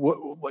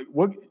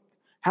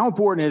 how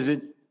important is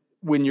it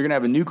when you're going to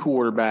have a new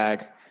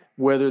quarterback,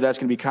 whether that's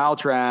going to be Kyle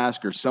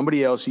Trask or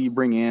somebody else who you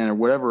bring in or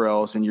whatever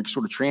else, and you're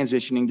sort of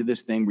transitioning to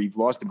this thing where you've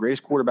lost the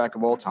greatest quarterback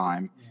of all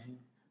time.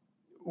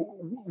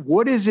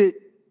 What does it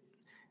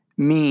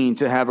mean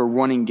to have a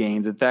running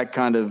game that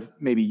kind of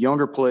maybe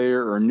younger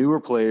player or newer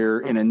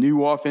player in a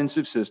new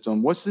offensive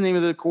system? What's the name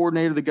of the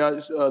coordinator? The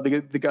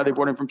guy they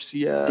brought in from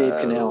Seattle,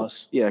 Dave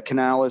Canales. Yeah,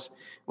 Canales.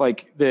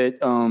 Like that.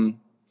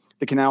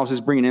 The Canales is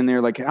bringing in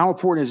there. Like, how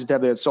important is it to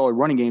have that solid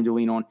running game to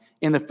lean on?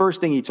 And the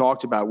first thing he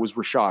talked about was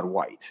Rachaad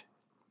White,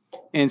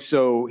 and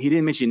so he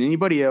didn't mention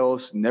anybody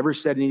else. Never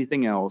said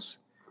anything else.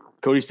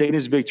 Cody's taking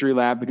his victory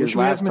lap because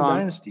last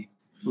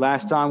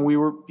time we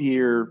were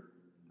here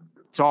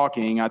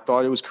talking, I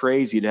thought it was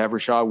crazy to have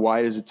Rachaad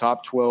White as a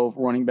top 12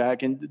 running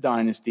back in the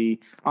dynasty.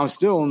 I'm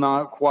still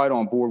not quite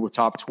on board with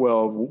top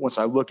 12 once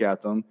I look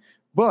at them,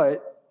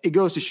 but it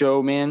goes to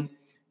show, man,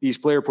 these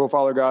player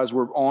profiler guys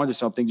were on to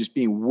something, just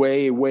being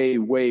way, way,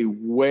 way,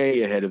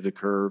 way ahead of the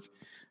curve.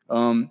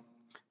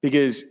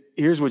 Because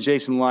here's what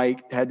Jason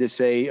Licht had to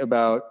say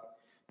about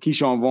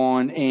Keyshawn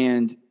Vaughn,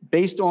 and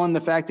based on the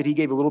fact that he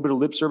gave a little bit of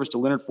lip service to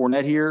Leonard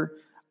Fournette here,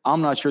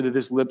 I'm not sure that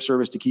this lip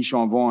service to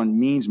Keyshawn Vaughn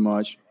means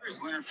much.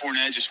 Where's Leonard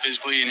Fournette just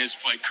physically in his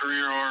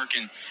career arc,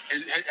 and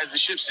has the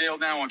ship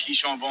sailed now on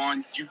Keyshawn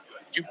Vaughn?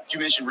 You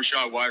mentioned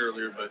Rachaad White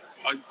earlier, but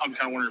I'm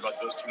kind of wondering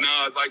about those two.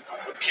 No, like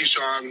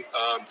Keyshawn,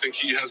 think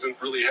he hasn't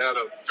really had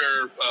a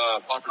fair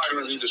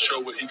opportunity to show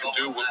what he can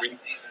do, what we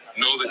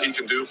know that he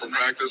can do from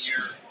practice.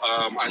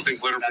 I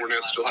think Leonard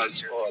Fournette still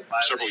has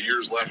several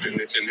years left in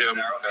him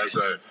as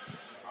a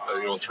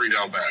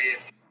 3-down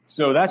back.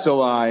 So that's a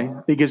lie,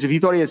 because if he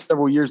thought he had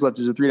several years left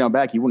as a 3-down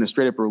back, he wouldn't have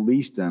straight up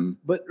released him.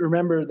 But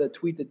remember, the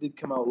tweet that did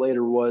come out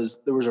later was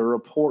there was a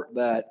report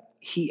that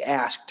he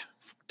asked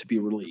to be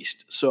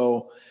released.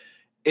 So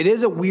it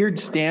is a weird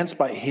stance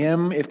by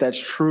him, if that's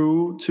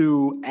true,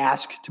 to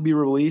ask to be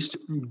released.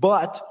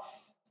 But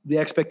the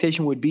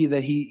expectation would be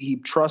that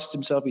he trusts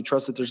himself. He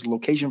trusts that there's a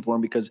location for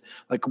him because,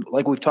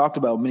 like we've talked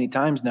about many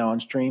times now on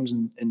streams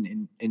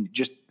and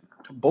just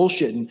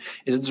bullshitting,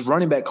 is that this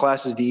running back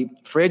class is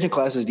deep, free agent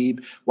class is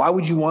deep. Why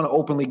would you want to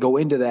openly go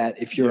into that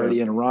if you're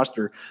already in a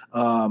roster?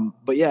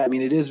 But yeah, I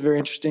mean, it is very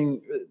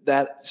interesting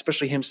that,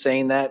 especially him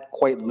saying that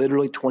quite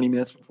literally 20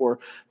 minutes before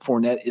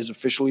Fournette is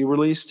officially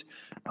released.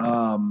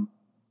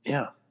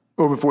 Yeah.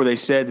 Or before they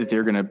said that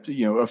they're going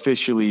to,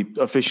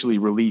 officially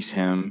release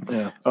him.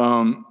 Yeah.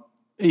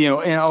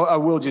 And I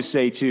will just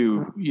say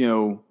too,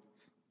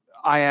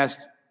 I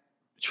asked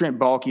Trent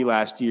Baalke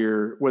last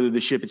year whether the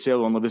ship had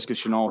sailed on Laviska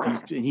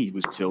Shenault. He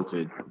was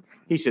tilted.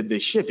 He said, "The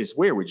ship is,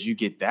 where would you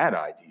get that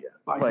idea?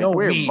 By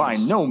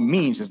no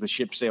means has the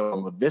ship sailed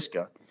on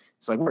Laviska."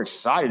 It's like, we're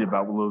excited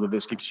about what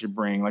Laviska should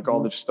bring, like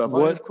all this stuff.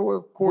 Of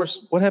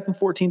course. What happened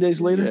 14 days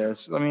later?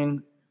 Yes. I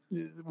mean,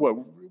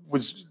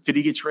 did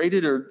he get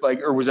traded or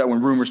was that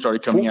when rumors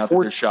started coming out that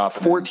they're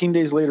shopping? 14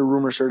 days later,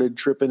 rumors started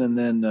tripping, and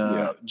then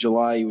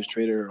July he was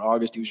traded, or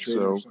August he was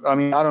traded. So, I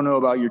mean, I don't know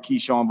about your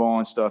Keyshawn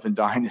Vaughn stuff in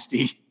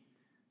Dynasty.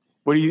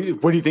 What do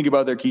you think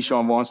about their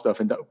Keyshawn Vaughn stuff?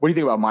 And what do you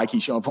think about my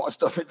Keyshawn Vaughn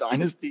stuff in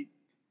Dynasty?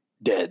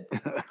 Dead.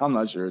 I'm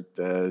not sure it's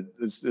dead.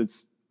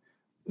 It's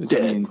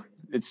dead. I mean,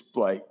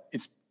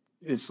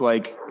 it's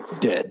like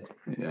dead.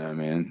 Yeah,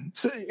 man.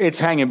 It's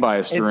hanging by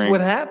a string.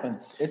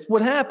 It's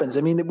what happens.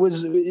 I mean,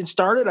 it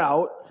started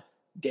out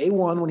day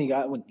one when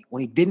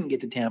he didn't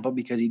get to Tampa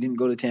because he didn't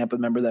go to Tampa.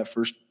 Remember that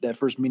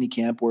first mini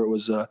camp where it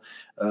was a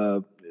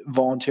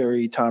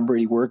voluntary Tom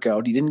Brady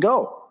workout? He didn't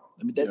go.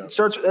 I mean,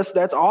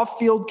 that's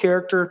off-field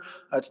character.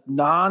 That's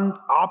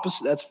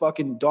non-opposite. That's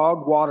fucking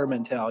dog water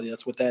mentality.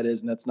 That's what that is,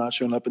 and that's not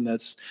showing up. And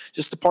that's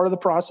just a part of the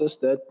process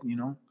that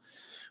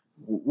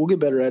we'll get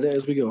better at it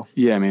as we go.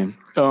 Yeah, man.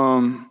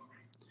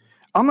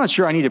 I'm not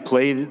sure I need to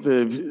play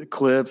the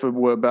clip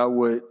about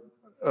what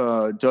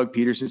Doug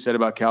Peterson said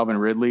about Calvin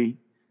Ridley.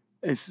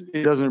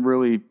 It doesn't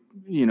really,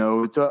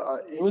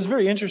 it was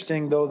very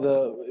interesting,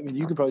 though.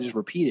 You could probably just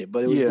repeat it,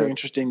 but it was very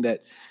interesting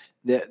that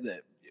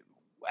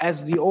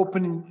as the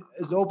open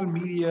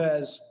media,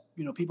 as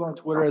people on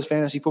Twitter, as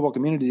fantasy football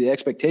community, the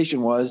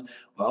expectation was,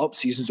 well,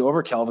 season's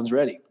over, Calvin's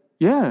ready.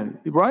 Yeah,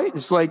 right.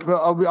 It's like,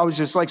 I was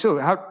just like, so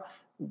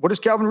what does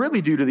Calvin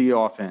Ridley do to the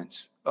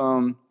offense?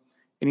 And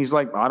he's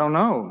like, I don't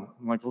know.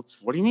 I'm like, well,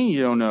 what do you mean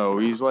you don't know?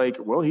 He's like,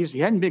 well, he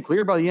hadn't been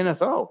cleared by the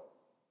NFL.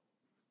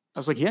 I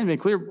was like, he hadn't been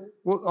cleared.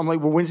 Well, I'm like,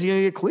 well, when's he going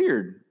to get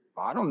cleared?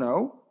 I don't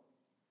know.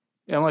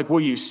 And I'm like, well,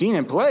 you've seen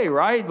him play,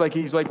 right? Like,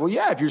 he's like, well,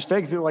 yeah, if you're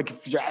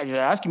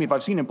asking me if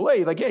I've seen him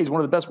play, like, yeah, he's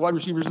one of the best wide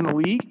receivers in the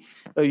league.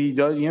 He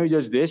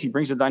does this. He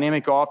brings a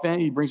dynamic offense.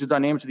 He brings a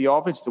dynamic to the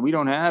offense that we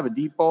don't have, a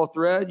deep ball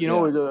threat,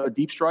 a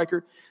deep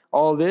striker,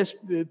 all of this.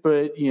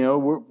 But,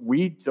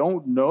 we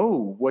don't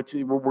know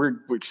we're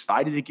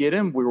excited to get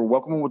him. We were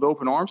welcoming him with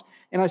open arms.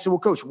 And I said, well,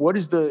 Coach, what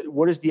is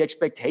the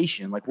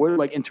expectation?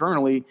 Like,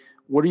 internally,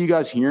 what are you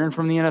guys hearing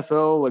from the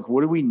NFL? Like,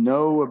 what do we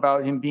know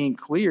about him being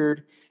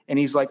cleared? And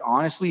he's like,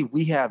 honestly,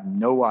 we have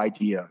no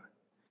idea.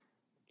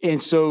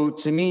 And so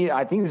to me,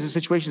 I think this is a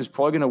situation that's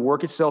probably going to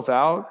work itself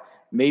out.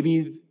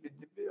 Maybe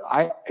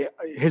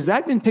has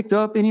that been picked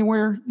up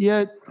anywhere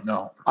yet?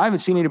 No, I haven't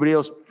seen anybody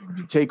else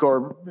take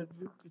our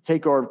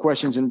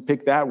questions and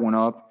pick that one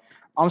up.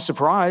 I'm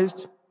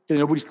surprised that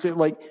nobody's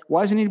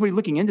why isn't anybody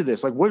looking into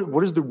this? Like,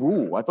 what is the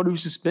rule? I thought he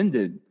was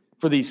suspended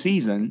for the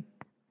season,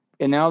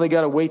 and now they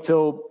got to wait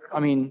till. I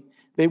mean,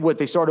 they were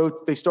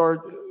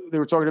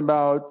talking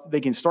about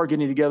they can start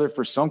getting together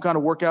for some kind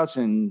of workouts,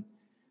 and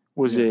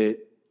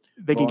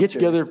they can get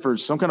together for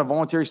some kind of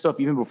voluntary stuff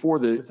even before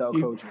without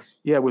coaches.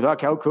 Yeah, without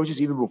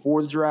coaches, even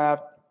before the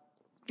draft.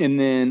 And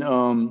then,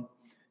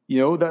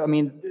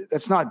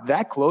 that's not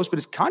that close, but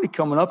it's kind of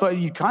coming up.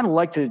 You kind of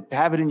like to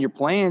have it in your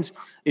plans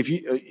if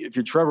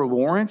you're Trevor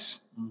Lawrence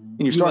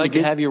and you're starting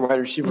to have your wide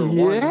receiver.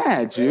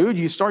 Yeah, dude.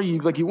 You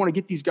want to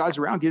get these guys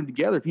around, get them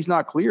together. If he's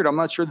not cleared, I'm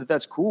not sure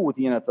that's cool with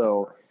the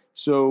NFL.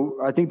 So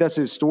I think that's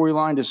a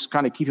storyline to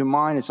kind of keep in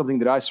mind. It's something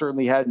that I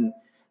certainly hadn't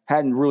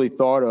really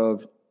thought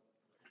of.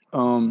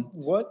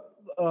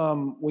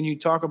 When you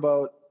talk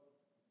about,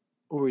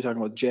 what were we talking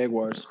about?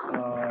 Jaguars.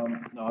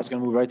 No, I was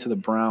going to move right to the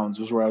Browns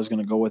was where I was going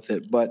to go with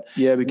it. But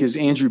yeah, because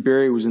Andrew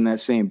Berry was in that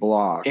same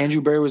block. And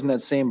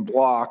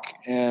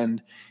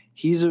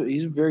he's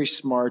a very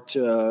smart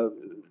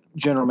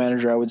general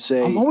manager, I would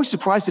say. I'm always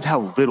surprised at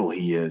how little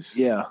he is.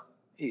 Yeah.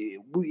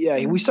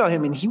 We saw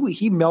him, and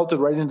he melted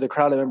right into the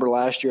crowd. I remember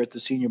last year at the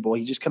Senior Bowl,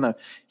 he just kind of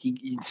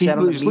he sat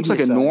on the looks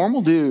like a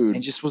normal dude,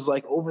 and just was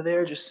like over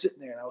there, just sitting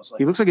there. And I was like,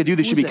 he looks like a dude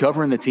that should be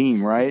covering the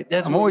team, right?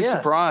 I'm always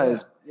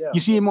surprised. Yeah. You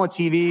see him on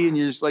TV, and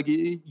you're just like,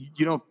 you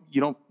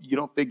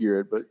don't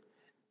figure it, but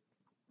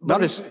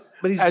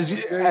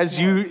as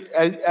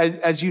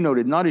you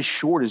noted, not as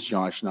short as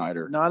John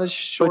Schneider, not as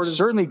short, but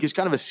certainly just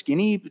kind of a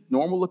skinny,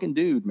 normal looking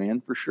dude, man,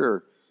 for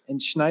sure.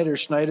 And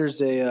Schneider's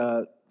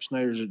a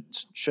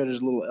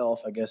little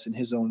elf, I guess, in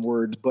his own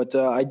words. But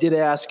I did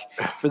ask,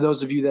 for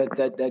those of you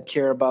that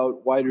care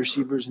about wide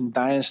receivers in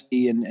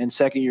Dynasty and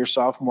second-year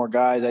sophomore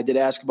guys, I did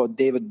ask about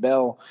David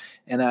Bell,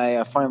 and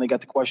I finally got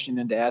the question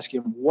in to ask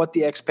him what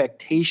the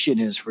expectation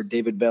is for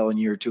David Bell in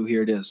year 2.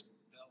 Here it is.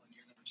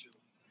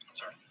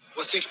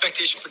 What's the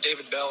expectation for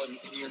David Bell in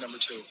year number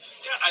 2? Yeah,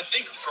 I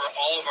think for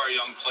all of our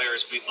young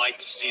players, we'd like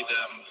to see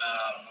them,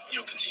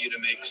 continue to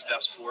make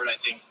steps forward. I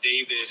think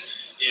David,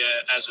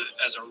 as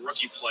a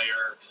rookie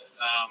player,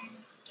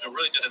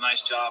 really did a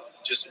nice job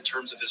just in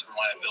terms of his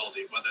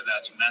reliability. Whether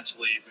that's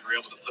mentally, we were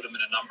able to put him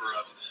in a number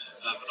of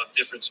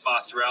different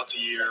spots throughout the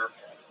year.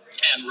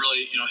 And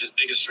really, his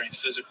biggest strength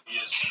physically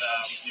is,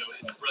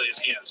 really his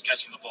hands,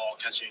 catching the ball,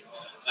 catching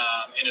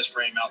in his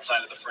frame,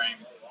 outside of the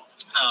frame.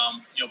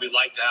 We'd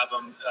like to have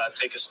him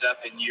take a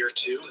step in year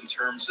 2 in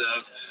terms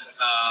of,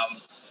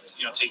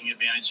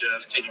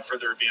 taking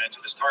further advantage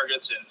of his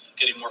targets and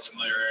getting more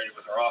familiarity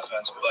with our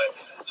offense. But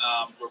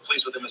we're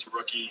pleased with him as a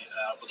rookie.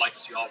 Would like to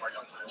see all of our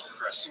young players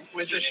progress.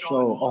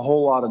 So a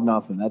whole lot of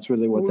nothing. That's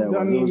really what that was.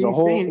 I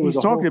mean, he's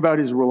talking about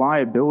his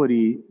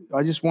reliability.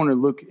 I just want to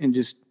look and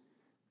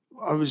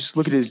I was just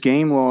looking at his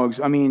game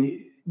logs. I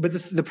mean, but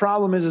the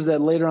problem is that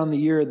later on in the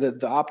year,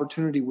 the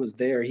opportunity was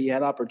there. He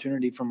had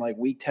opportunity from like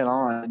week 10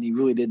 on, and he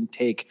really didn't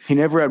take. He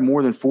never had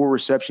more than 4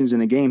 receptions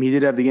in a game. He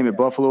did have the game at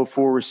Buffalo,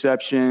 4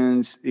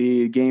 receptions.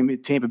 The game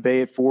at Tampa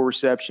Bay at 4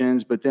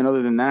 receptions. But then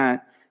other than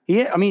that,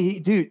 it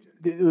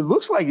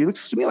looks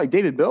to me like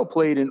David Bell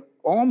played in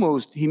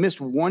he missed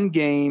 1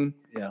 game.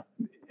 Yeah.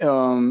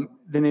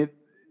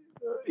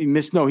 He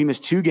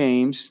missed 2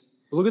 games.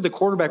 Look at the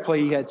quarterback play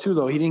he had too,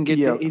 though. He didn't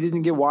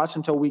get Watson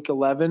until week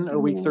 11 or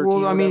week 13.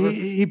 Well, I mean,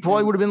 he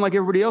probably would have been like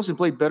everybody else and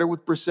played better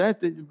with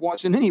Brissett than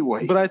Watson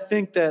anyway. But I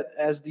think that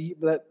I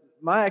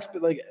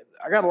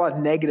got a lot of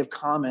negative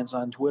comments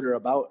on Twitter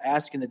about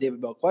asking the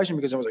David Bell question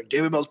because I was like,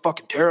 David Bell's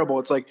fucking terrible.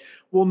 It's like,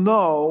 well,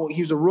 no,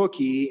 he was a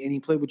rookie and he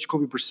played with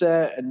Jacoby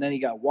Brissett and then he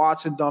got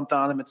Watson dumped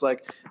on him. It's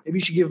like, maybe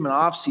you should give him an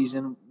off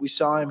season. We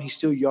saw him; he's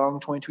still young,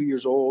 22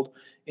 years old,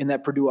 in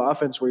that Purdue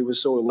offense where he was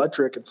so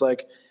electric. It's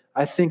like,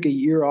 I think a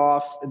year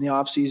off in the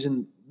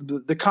offseason,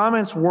 the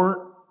comments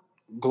weren't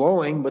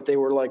glowing, but they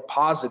were like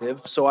positive.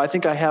 So I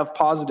think I have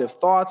positive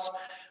thoughts.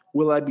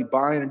 Will I be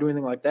buying or doing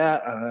anything like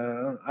that? I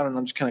don't know.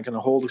 I'm just kind of going to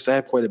hold because I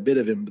have quite a bit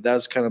of him. But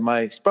that's kind of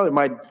it's probably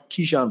my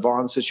Keyshawn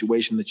Vaughn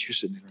situation that you're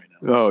sitting in right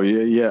now. Oh,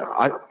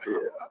 yeah.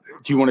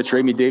 Do you want to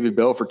trade me David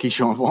Bell for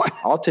Keyshawn Vaughn?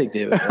 I'll take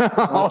David Bell.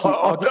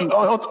 I'll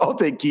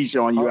take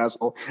Keyshawn, you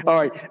asshole. All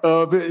right.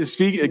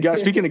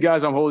 Speaking of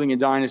guys I'm holding in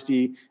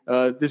Dynasty,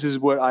 this is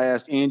what I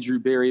asked Andrew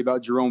Berry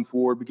about Jerome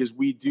Ford, because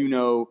we do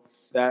know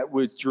That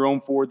with Jerome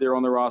Ford there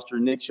on the roster,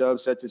 Nick Chubb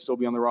set to still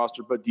be on the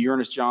roster, but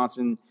D'Ernest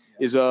Johnson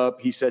is up.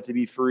 He's set to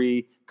be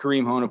free.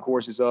 Kareem Hunt, of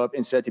course, is up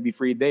and set to be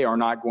free. They are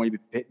not going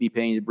to be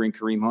paying to bring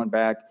Kareem Hunt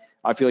back.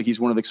 I feel like he's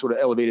one of the sort of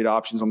elevated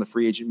options on the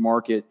free agent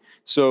market.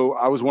 So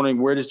I was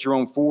wondering, where does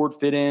Jerome Ford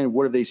fit in?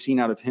 What have they seen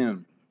out of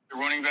him? The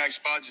running back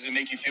spot, does it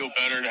make you feel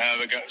better to have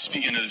a guy,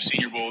 speaking of the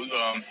Senior Bowl,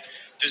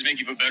 does it make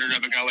you feel better to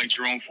have a guy like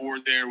Jerome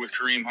Ford there with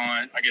Kareem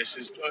Hunt, I guess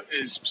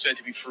is set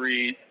to be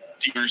free,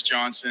 D'Ernest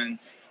Johnson?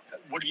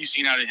 What have you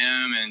seen out of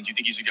him, and do you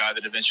think he's a guy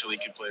that eventually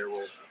could play a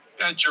role?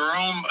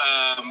 Jerome,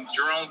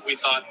 we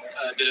thought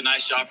did a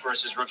nice job for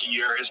us his rookie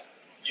year.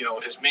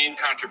 His main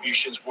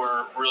contributions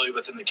were really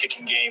within the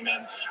kicking game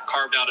and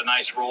carved out a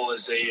nice role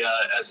as a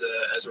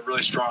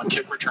really strong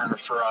kick returner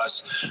for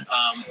us.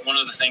 One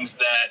of the things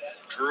that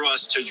drew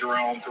us to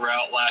Jerome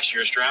throughout last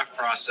year's draft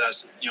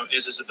process,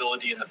 is his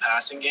ability in the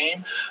passing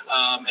game,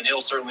 and he'll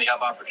certainly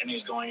have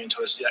opportunities going into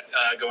his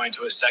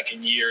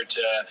second year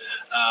to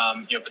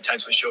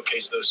potentially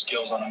showcase those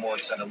skills on a more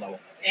extended level.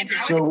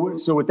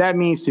 So what that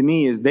means to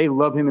me is they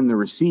love him in the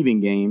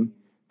receiving game.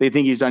 They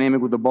think he's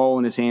dynamic with the ball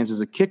in his hands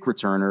as a kick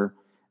returner.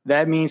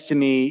 That means to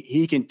me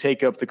he can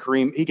take up the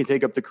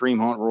Kareem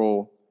Hunt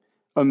role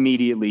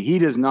immediately. He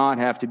does not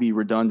have to be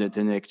redundant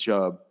to Nick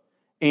Chubb.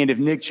 And if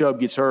Nick Chubb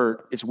gets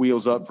hurt, it's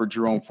wheels up for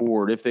Jerome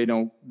Ford. If they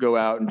don't go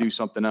out and do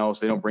something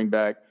else, they don't bring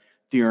back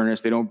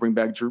D'Ernest, they don't bring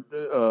back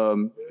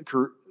Kareem,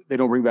 they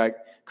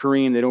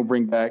don't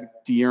bring back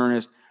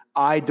D'Ernest.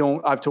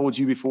 I've told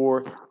you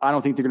before, I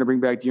don't think they're going to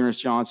bring back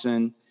D'Ernest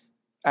Johnson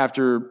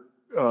after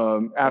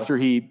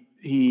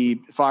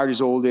he fired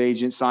his old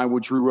agent, signed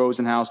with Drew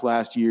Rosenhaus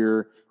last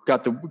year,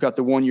 got the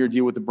 1-year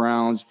deal with the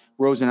Browns.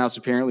 Rosenhaus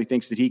apparently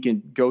thinks that he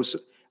can go.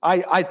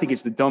 I think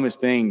it's the dumbest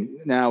thing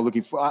now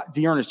looking for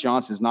D'Ernest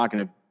Johnson is not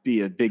going to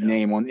be a big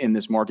name in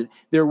this market.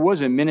 There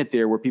was a minute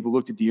there where people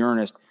looked at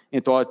D'Ernest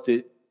and thought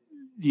that,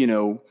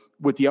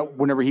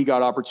 whenever he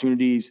got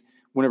opportunities,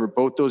 whenever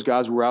both those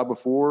guys were out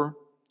before,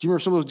 do you remember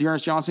some of those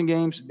D'Ernest Johnson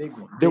games?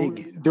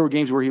 There were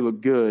games where he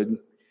looked good.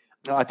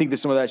 I think that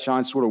some of that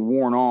shine's sort of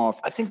worn off.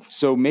 I think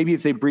so. Maybe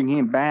if they bring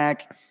him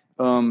back,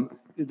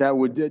 that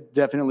would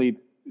definitely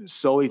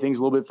sully things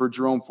a little bit for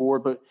Jerome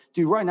Ford. But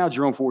dude, right now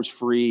Jerome Ford's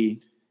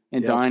free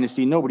in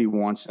Dynasty. Nobody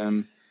wants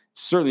him.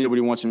 Certainly,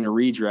 nobody wants him to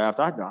redraft.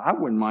 I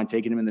wouldn't mind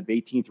taking him in the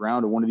 18th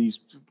round of one of these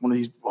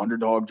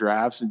underdog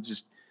drafts, and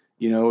just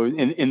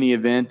in the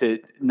event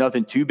that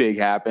nothing too big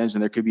happens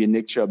and there could be a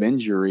Nick Chubb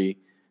injury.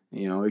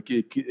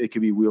 It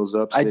could be wheels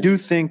up. I do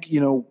think,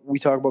 we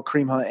talk about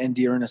Kareem Hunt and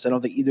D'Ernest. I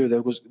don't think either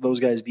of those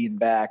guys being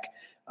back.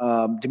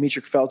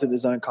 Demetric Felton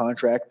is on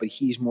contract, but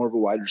he's more of a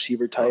wide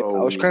receiver type.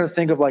 I was trying to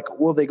think of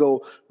will they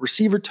go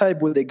receiver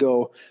type? Would they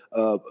go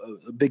a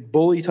big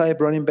bully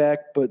type running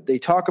back? But they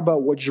talk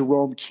about what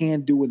Jerome can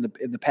do in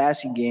the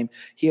passing game.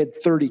 He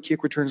had 30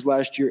 kick returns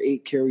last year,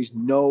 8 carries,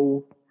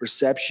 no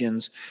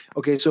receptions.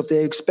 Okay, so if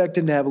they expect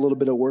him to have a little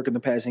bit of work in the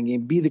passing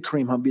game, be the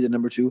Kareem Hunt, be the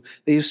number 2,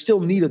 they still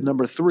need a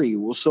number 3.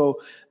 Well,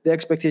 so the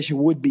expectation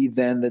would be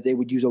then that they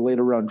would use a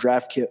later round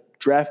draft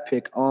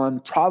pick on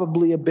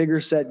probably a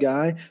bigger set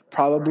guy,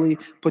 probably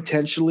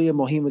potentially a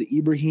Mohamed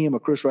Ibrahim, a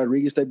Chris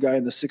Rodriguez type guy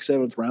in the 6th,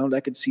 7th round.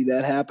 I could see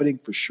that happening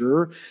for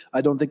sure.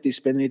 I don't think they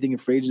spend anything in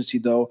free agency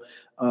though.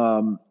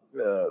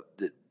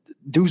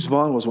 Deuce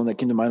Vaughn was one that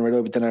came to mind right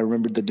away, but then I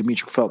remembered that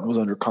Demetric Felton was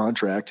under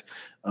contract.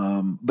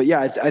 But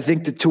yeah, I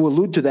think that to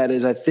allude to that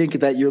is I think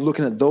that you're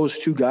looking at those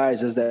two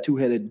guys as that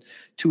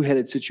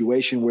two-headed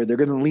situation where they're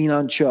going to lean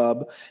on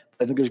Chubb.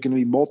 I think there's going to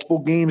be multiple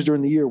games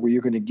during the year where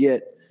you're going to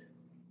get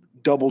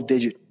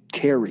double-digit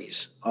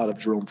carries out of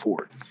Jerome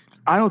Ford.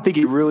 I don't think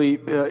it really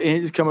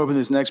it's coming up in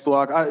this next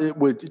block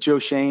with Joe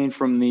Shane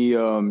from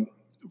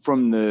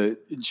the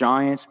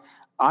Giants.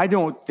 I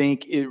don't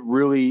think it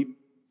really –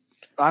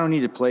 I don't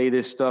need to play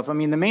this stuff. I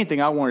mean, the main thing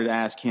I wanted to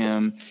ask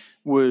him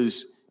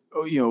was,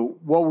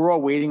 while we're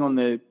all waiting on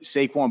the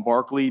Saquon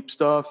Barkley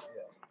stuff,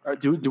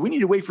 do we need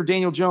to wait for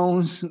Daniel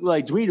Jones? Do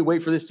we need to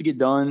wait for this to get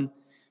done?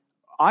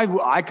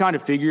 I kind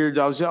of figured,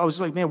 I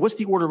was like, man, what's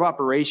the order of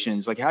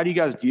operations? How do you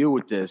guys deal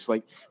with this?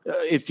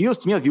 It feels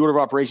to me like the order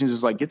of operations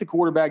is get the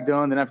quarterback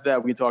done. Then after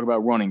that, we can talk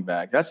about running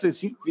back.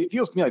 It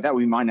feels to me like that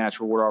would be my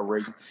natural order of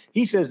operations.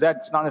 He says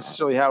that's not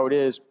necessarily how it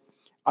is.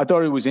 I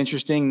thought it was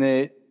interesting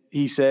that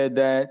he said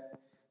that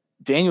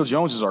Daniel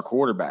Jones is our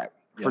quarterback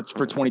for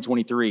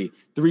 2023.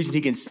 The reason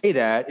he can say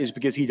that is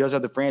because he does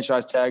have the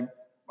franchise tag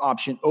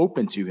option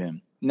open to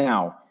him.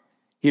 Now,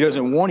 he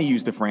doesn't want to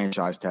use the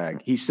franchise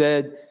tag. He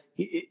said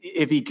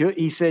if he could,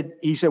 he said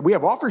we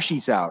have offer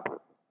sheets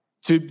out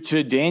to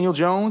Daniel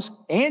Jones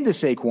and to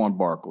Saquon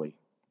Barkley.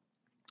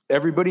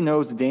 Everybody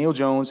knows that Daniel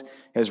Jones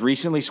has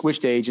recently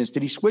switched agents.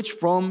 Did he switch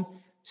from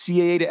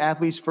CAA to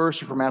Athletes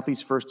First or from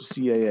Athletes First to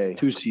CAA?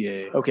 To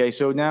CAA. Okay,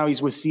 so now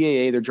he's with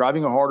CAA. They're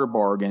driving a harder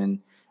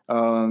bargain.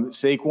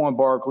 Saquon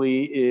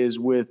Barkley is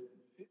with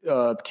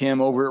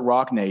Kim over at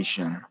Rock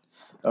Nation.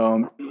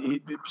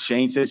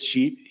 Shane says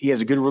he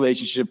has a good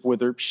relationship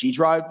with her. She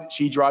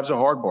drives a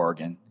hard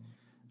bargain.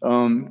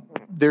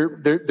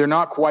 They're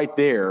not quite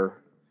there.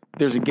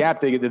 there's a gap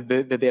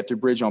that they have to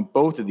bridge on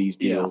both of these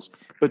deals,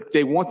 but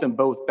they want them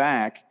both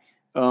back.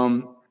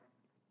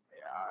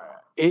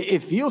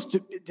 It feels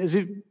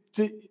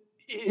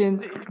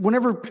and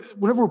whenever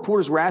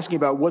reporters were asking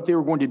about what they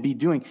were going to be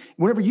doing,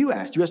 whenever you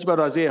asked about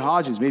Isaiah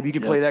Hodgins, maybe you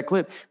can play that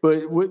clip.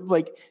 But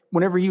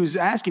whenever he was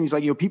asking, he's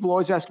like, people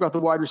always ask about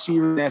the wide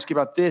receiver and ask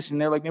about this, and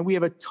they're like, man, we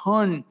have a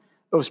ton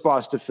of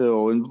spots to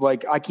fill, and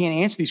I can't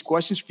answer these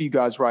questions for you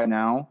guys right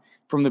now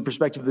from the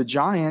perspective of the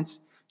Giants,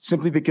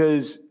 simply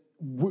because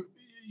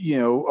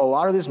a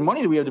lot of this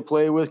money that we have to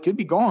play with could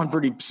be gone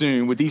pretty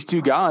soon with these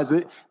two guys.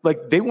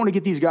 They want to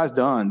get these guys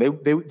done.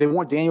 They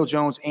want Daniel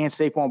Jones and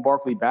Saquon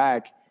Barkley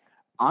back.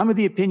 I'm of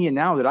the opinion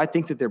now that I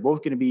think that they're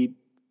both going to be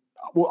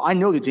 – well, I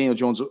know that Daniel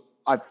Jones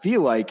 – I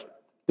feel like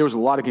there was a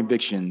lot of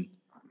conviction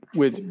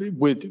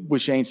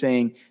with Shane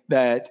saying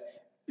that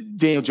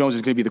Daniel Jones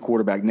is going to be the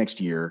quarterback next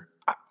year.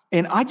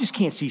 And I just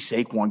can't see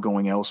Saquon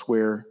going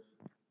elsewhere.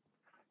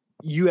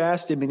 You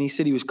asked him, and he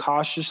said he was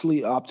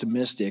cautiously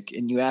optimistic,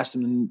 and you asked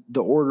him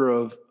the order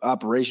of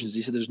operations.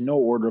 He said there's no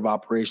order of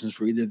operations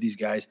for either of these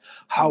guys.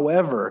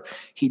 However,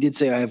 he did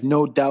say, I have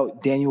no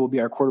doubt Daniel will be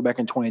our quarterback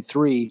in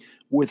 23.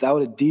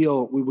 Without a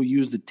deal, we will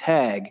use the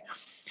tag.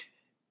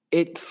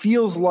 It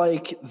feels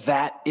like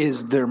that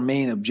is their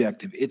main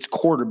objective. It's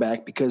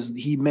quarterback, because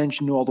he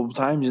mentioned multiple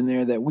times in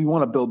there that we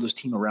want to build this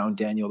team around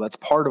Daniel. That's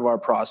part of our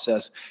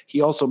process.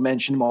 He also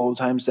mentioned multiple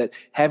times that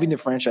having to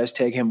franchise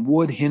tag him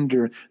would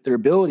hinder their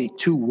ability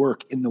to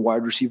work in the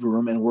wide receiver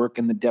room and work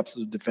in the depths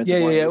of the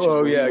defensive line.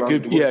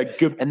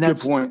 Good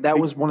point. That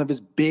was one of his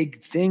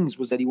big things,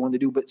 was that he wanted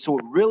to do. But so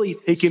it really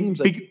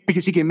seems like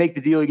because he can make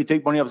the deal, he can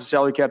take money off the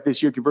salary cap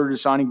this year, convert it to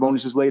signing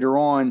bonuses later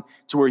on,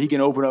 to where he can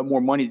open up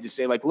more money to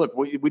say, look,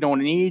 we don't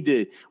need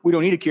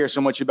to care so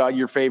much about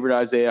your favorite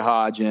Isaiah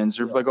Hodgins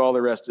or all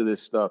the rest of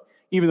this stuff.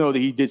 Even though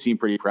he did seem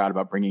pretty proud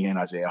about bringing in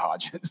Isaiah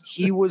Hodgins.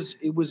 He was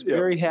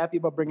very happy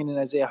about bringing in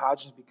Isaiah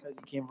Hodgins because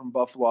he came from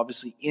Buffalo,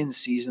 obviously in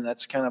season.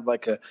 That's kind of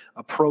like a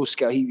pro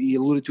scout. He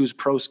alluded to his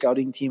pro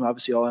scouting team.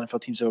 Obviously, all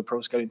NFL teams have a pro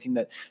scouting team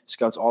that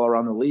scouts all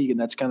around the league, and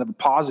that's kind of a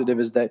positive,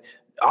 is that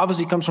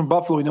obviously comes from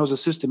Buffalo. He knows the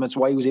system. That's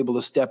why he was able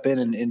to step in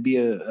and be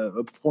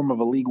a form of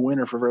a league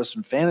winner for us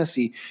in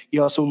fantasy. He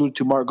also alluded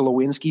to Mark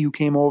Glowinski, who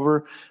came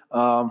over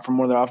from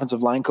one of their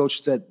offensive line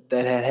coaches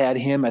that had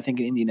him, I think,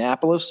 in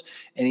Indianapolis.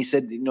 And he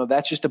said,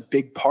 that's just a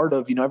big part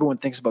of, everyone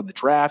thinks about the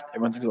draft.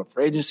 Everyone thinks about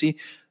free agency.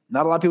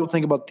 Not a lot of people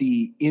think about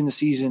the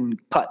in-season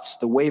cuts,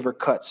 the waiver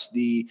cuts,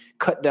 the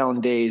cut-down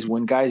days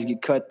when guys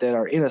get cut that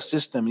are in a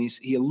system. And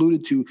he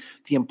alluded to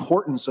the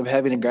importance of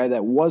having a guy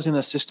that was in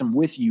a system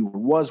with you, or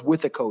was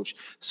with a coach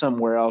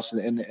somewhere else,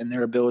 and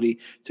their ability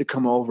to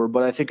come over.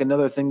 But I think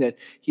another thing that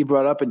he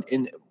brought up,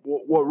 and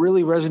what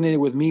really resonated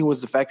with me,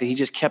 was the fact that he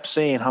just kept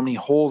saying how many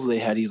holes they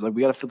had. He's like,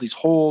 we got to fill these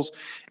holes.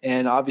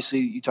 And obviously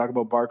you talk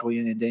about Barkley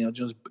and Daniel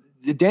Jones.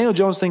 The Daniel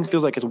Jones thing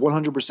feels like it's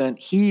 100%.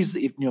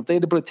 If they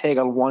had to put a tag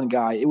on one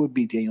guy, it would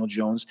be Daniel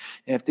Jones.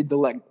 And if they had to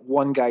let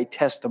one guy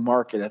test the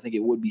market, I think it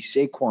would be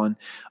Saquon,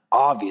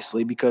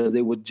 obviously, because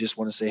they would just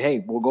want to say,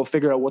 hey, we'll go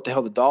figure out what the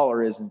hell the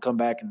dollar is and come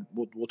back and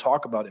we'll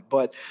talk about it.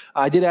 But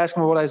I did ask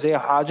him about Isaiah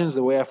Hodgins.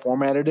 The way I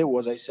formatted it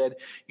was, I said,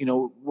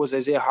 was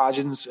Isaiah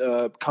Hodgins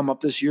come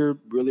up this year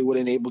really what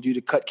enabled you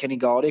to cut Kenny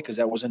Golladay? Because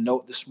that was a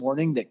note this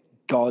morning that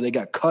Golladay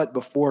got cut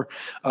before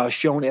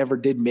Schoen ever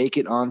did make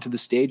it onto the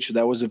stage. So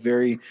that was a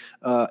very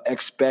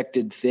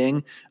expected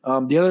thing.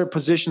 The other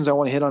positions I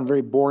want to hit on,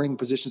 very boring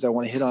positions I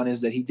want to hit on,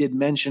 is that he did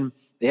mention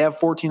they have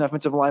 14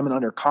 offensive linemen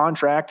under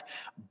contract,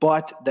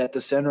 but that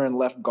the center and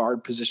left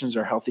guard positions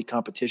are healthy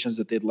competitions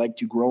that they'd like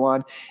to grow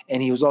on.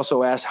 And he was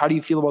also asked, how do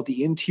you feel about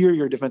the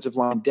interior defensive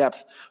line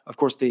depth? Of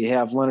course, they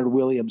have Leonard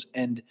Williams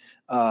and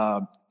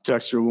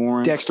Dexter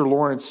Lawrence. Dexter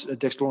Lawrence,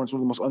 one of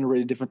the most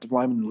underrated defensive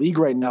linemen in the league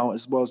right now,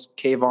 as well as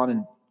Kayvon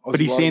and But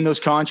he's saying those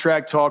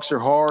contract talks are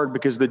hard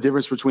because of the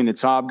difference between the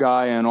top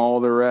guy and all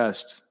the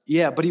rest.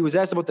 Yeah, but he was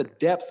asked about the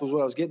depth, was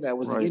what I was getting at,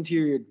 was the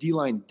interior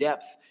D-line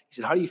depth. He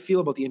said, how do you feel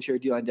about the interior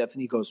D-line depth?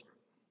 And he goes,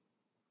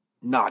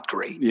 not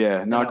great.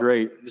 Yeah, not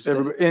great.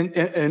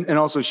 And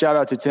also shout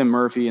out to Tim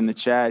Murphy in the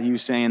chat. He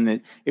was saying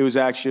that it was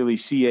actually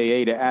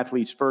CAA to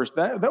athletes first.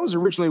 That was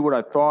originally what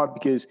I thought,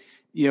 because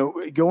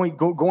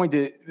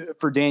going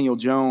for Daniel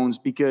Jones,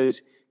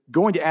 because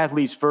going to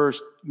athletes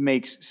first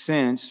makes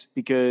sense,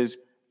 because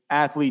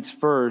athletes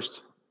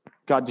first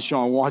got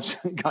Deshaun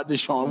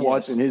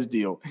Watson his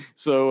deal.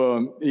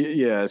 So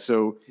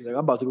so he's like, I'm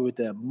about to go with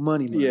that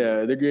money.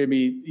 Yeah, they're giving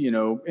me,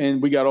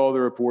 and we got all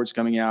the reports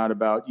coming out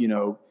about,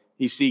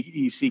 he's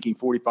seeking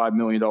 $45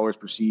 million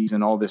per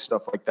season, all this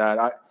stuff like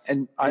that.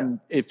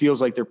 It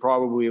feels like they're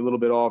probably a little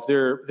bit off.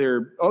 There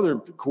are other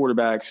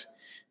quarterbacks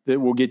that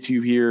we'll get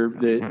to here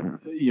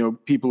that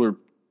people are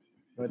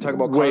talk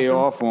about way Carthen?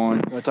 off on.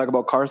 Want to talk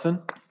about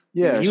Carthen?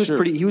 Yeah, he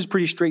was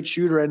pretty straight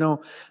shooter. I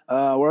know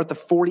we're at the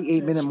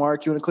 48-minute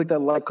mark. You want to click that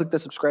like, click that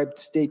subscribe,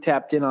 stay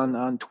tapped in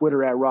on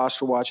Twitter at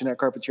Roster Watch and at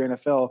Carpentier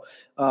NFL.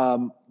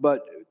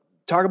 But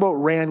talk about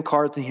Ran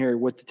Carthen here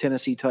with the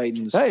Tennessee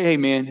Titans. Hey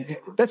man,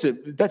 that's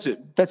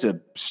a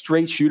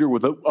straight shooter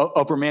with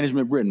upper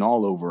management written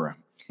all over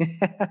him.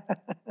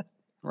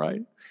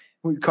 Right?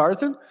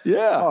 Carthen?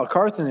 Yeah. Oh,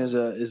 Carthen is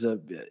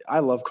I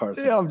love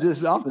Carthen. Yeah, I'm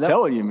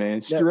telling you,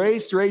 man,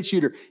 straight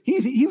shooter.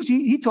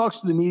 He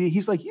talks to the media.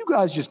 He's like, you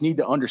guys just need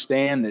to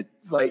understand that.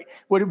 Like,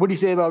 what did he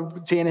say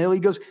about Tannehill?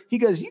 He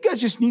goes, you guys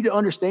just need to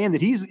understand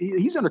that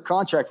he's under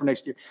contract for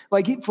next year.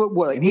 Like he's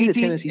a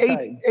Tennessee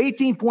Titan.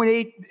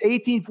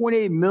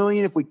 18.8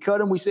 million. If we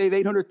cut him, we save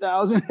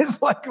 800,000.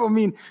 It's like, I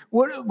mean,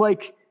 what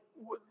like.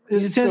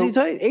 He's a Tennessee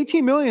Titan.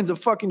 18 million is a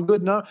fucking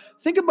good number.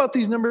 Think about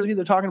these numbers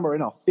they're talking about right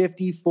now.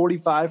 50,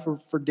 45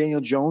 for Daniel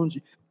Jones.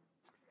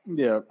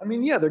 Yeah. I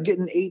mean, yeah, they're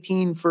getting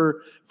 18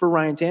 for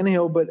Ryan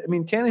Tannehill, but I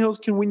mean,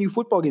 Tannehill can win you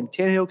football games.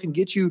 Tannehill can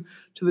get you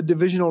to the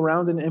divisional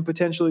round and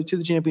potentially to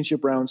the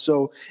championship round.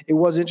 So it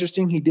was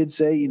interesting. He did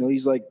say,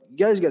 he's like, you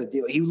guys got to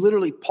deal. He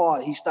literally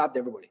paused. He stopped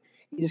everybody.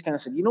 He just kind of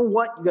said, you know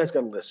what? You guys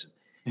got to listen.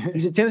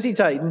 He's a Tennessee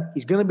Titan.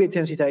 He's going to be a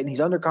Tennessee Titan.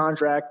 He's under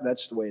contract.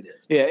 That's the way it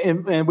is. Yeah,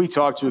 and we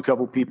talked to a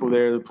couple people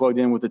there that plugged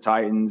in with the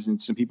Titans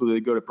and some people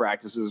that go to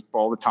practices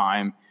all the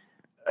time.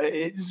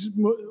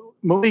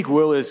 Malik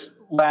Willis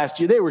last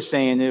year, they were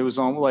saying it was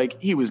on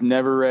like he was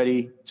never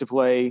ready to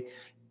play,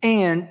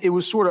 and it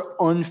was sort of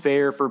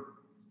unfair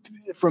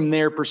from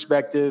their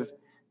perspective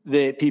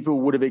that people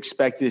would have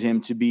expected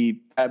him to be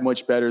that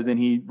much better than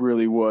he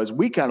really was.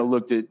 We kind of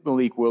looked at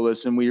Malik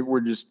Willis and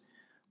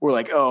we're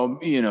like,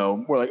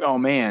 oh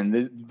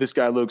man, this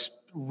guy looks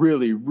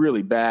really,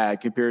 really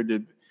bad compared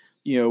to,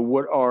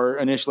 what our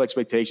initial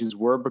expectations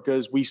were,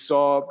 because we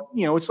saw,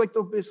 it's like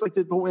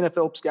the whole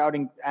NFL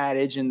scouting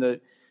adage and the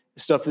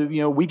stuff that,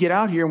 we get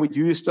out here and we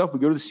do this stuff. We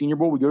go to the Senior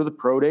Bowl, we go to the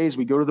pro days,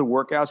 we go to the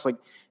workouts, like,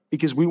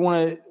 because we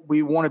want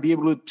to be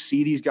able to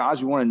see these guys.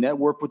 We want to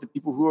network with the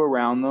people who are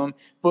around them.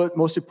 But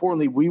most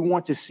importantly, we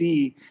want to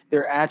see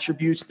their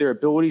attributes, their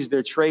abilities,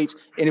 their traits.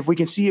 And if we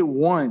can see it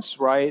once,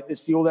 right?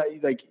 It's the old,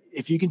 like,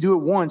 if you can do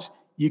it once,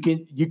 you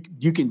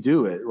can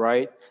do it,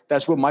 right?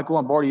 That's what Michael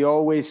Lombardi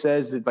always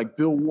says, that like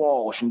Bill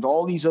Walsh and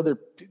all these other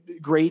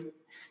great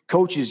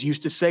coaches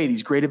used to say,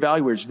 these great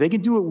evaluators, if they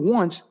can do it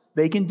once,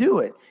 they can do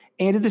it.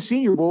 And at the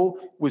Senior Bowl,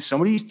 with some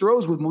of these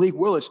throws with Malik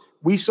Willis,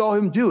 we saw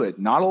him do it.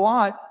 Not a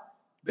lot,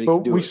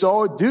 but we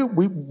saw it do.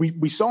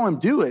 We saw him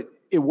do it.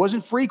 It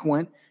wasn't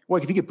frequent.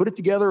 Like if he could put it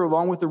together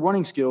along with the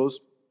running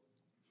skills,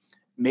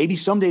 maybe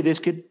someday this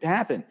could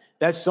happen.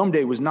 That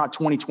someday was not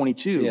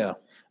 2022. Yeah.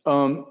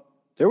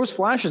 There was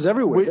flashes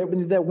everywhere.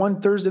 That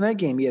one Thursday night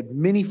game, he had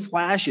many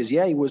flashes.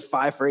 Yeah, he was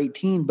 5 for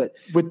 18, but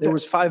there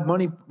was 5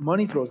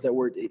 money throws that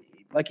were,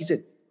 like you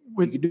said,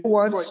 you could do it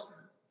once. Right.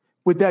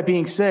 With that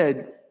being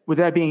said,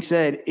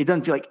 it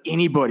doesn't feel like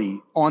anybody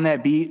on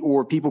that beat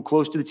or people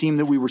close to the team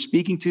that we were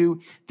speaking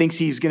to thinks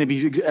he's going to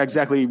be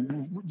exactly,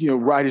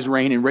 right as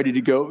rain and ready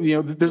to go.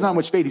 There's not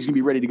much faith he's going to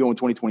be ready to go in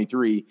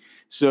 2023.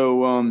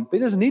 So but it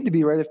doesn't need to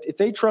be, right? If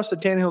they trust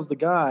that Tannehill's the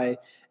guy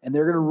and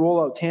they're going to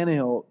roll out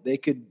Tannehill, they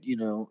could,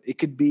 it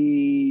could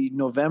be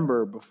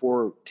November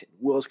before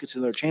Willis gets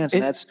another chance,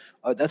 and that's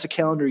a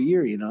calendar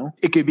year.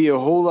 It could be a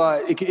whole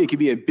lot. It could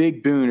be a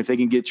big boon if they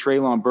can get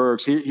Treylon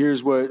Burks.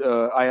 Here's what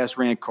I asked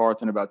Rand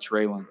Carthen about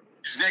Treylon.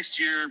 Next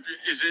year,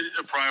 is it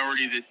a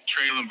priority that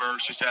Treylon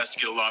Burks just has to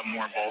get a lot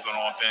more involved on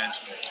offense?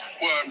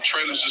 Well,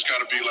 Treylon's just got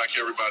to be like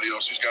everybody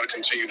else. He's got to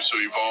continue to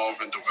evolve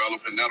and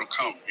develop, and that'll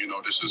come. He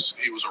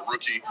was a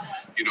rookie,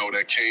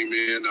 that came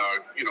in,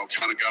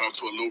 kind of got off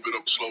to a little bit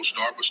of a slow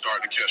start, but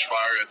started to catch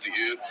fire at the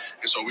end.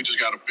 And so we just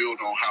got to build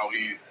on how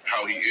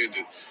he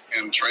ended.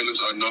 And Treylon's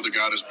another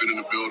guy that's been in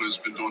the building, has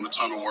been doing a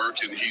ton of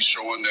work, and he's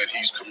showing that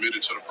he's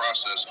committed to the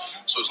process.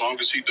 So as long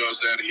as he does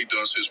that and he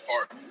does his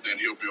part, then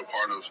he'll be a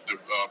part of the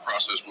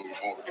process moving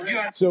forward.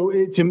 So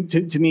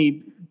to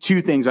me,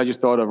 two things I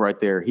just thought of right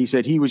there. He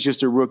said he was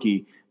just a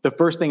rookie. The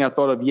first thing I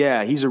thought of,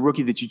 he's a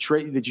rookie that you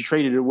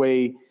traded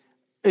away.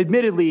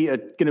 Admittedly, what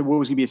was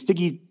going to be a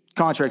sticky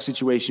contract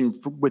situation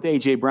with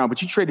A.J. Brown,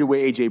 but you traded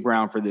away A.J.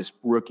 Brown for this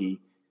rookie,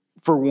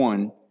 for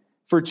one.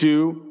 For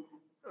two,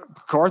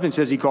 Carthen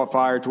says he caught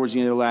fire towards the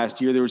end of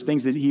last year. There was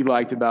things that he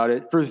liked about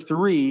it. For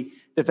three,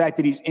 the fact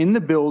that he's in the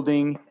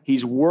building,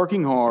 he's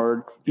working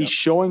hard, he's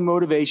showing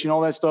motivation,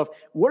 all that stuff.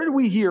 What did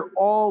we hear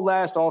all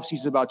last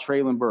offseason about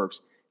Treylon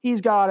Burks?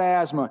 He's got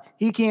asthma.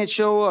 He can't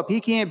show up.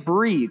 He can't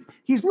breathe.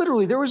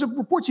 There was a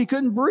report he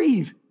couldn't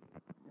breathe.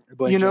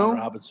 John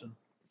Robinson.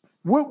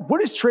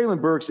 What is Treylon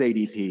Burks'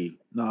 ADP?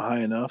 Not high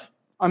enough.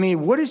 I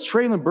mean, what is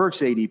Treylon Burks'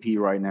 ADP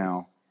right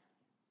now?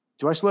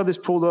 Do I still have this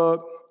pulled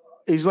up?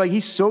 He's he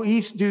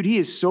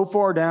is so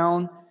far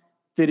down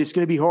that it's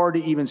going to be hard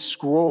to even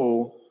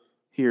scroll.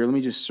 Here, let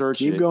me just search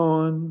Keep it.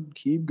 Going.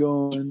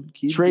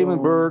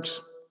 Treylon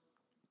Burks.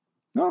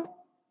 No,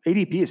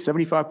 ADP is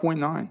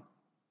 75.9.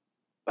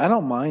 I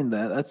don't mind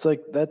that.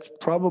 That's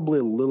probably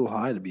a little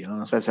high, to be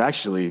honest. That's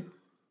actually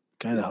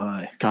kind of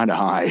high.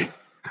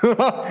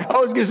 I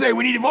was going to say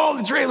we need to evolve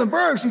the Treylon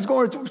Burks. He's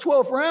going to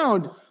 12th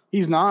round.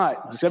 He's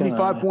not.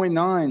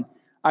 75.9.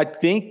 I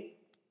think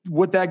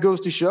what that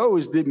goes to show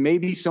is that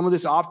maybe some of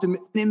this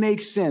optimism, it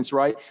makes sense,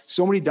 right?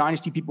 So many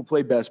dynasty people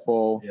play best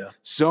ball. Yeah.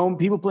 Some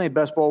people playing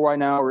best ball right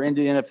now are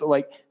into the NFL.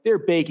 Like, they're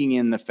baking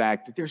in the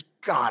fact that there's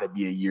got to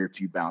be a year or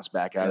two bounce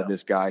back out of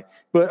this guy.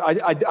 But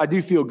I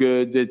do feel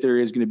good that there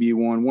is going to be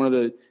one of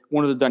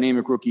the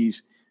dynamic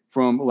rookies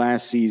from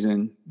last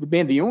season. But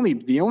man, the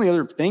only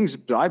other things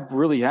I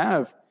really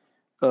have,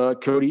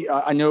 Cody,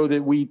 I know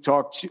that we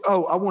talked to,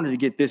 I wanted to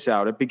get this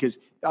out because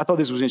I thought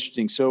this was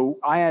interesting. So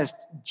I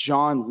asked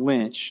John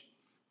Lynch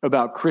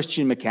about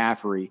Christian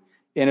McCaffrey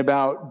and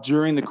about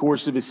during the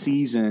course of a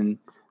season,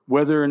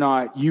 whether or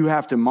not you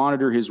have to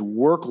monitor his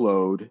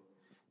workload,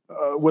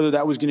 whether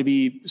that was going to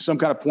be some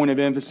kind of point of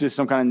emphasis,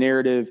 some kind of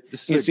narrative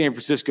in San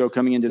Francisco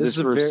coming into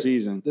this first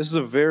season.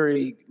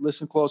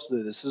 Listen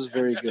closely. This is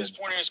very good. At this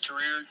point in his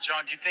career,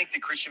 John, do you think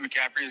that Christian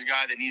McCaffrey is a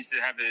guy that needs to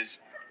have his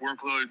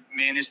workload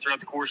managed throughout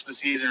the course of the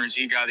season, or is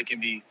he a guy that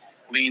can be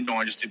leaned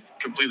on just to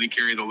completely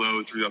carry the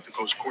load throughout the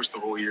course of the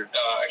whole year?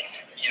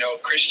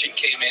 Christian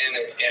came in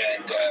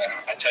and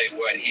I tell you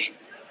what, he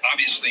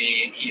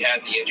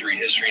had the injury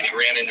history and he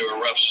ran into a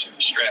rough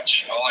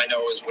stretch. All I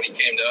know is when he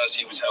came to us,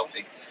 he was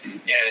healthy.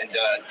 And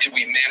did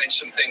we manage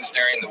some things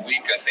during the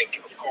week? I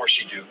think, of course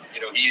you do.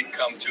 He had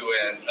come to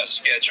a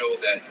schedule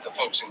that the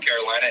folks in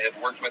Carolina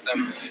had worked with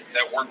him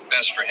that worked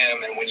best for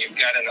him. And when you've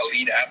got an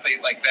elite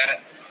athlete like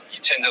that, you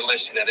tend to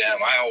listen to them.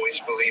 I always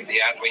believe the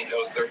athlete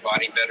knows their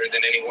body better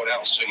than anyone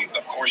else. So,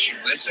 of course, you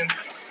listen.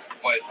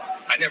 But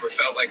I never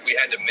felt like we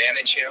had to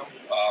manage him.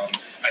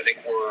 I think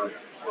we're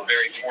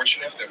very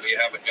fortunate that we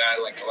have a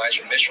guy like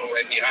Elijah Mitchell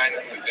right behind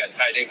him. We've got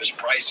Ty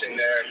Davis-Price in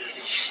there,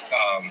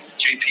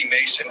 J.P.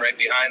 Mason right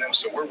behind him.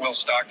 So we're well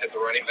stocked at the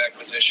running back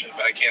position.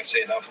 But I can't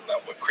say enough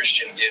about what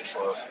Christian did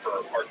for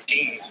our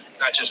team,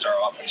 not just our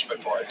offense,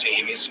 but for our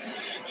team. He's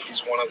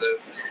one of the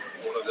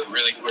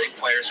really great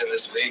players in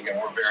this league,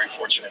 and we're very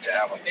fortunate to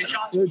have him.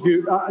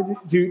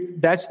 Dude,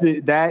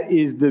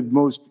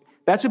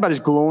 that's about as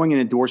glowing an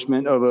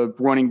endorsement of a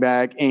running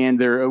back and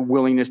their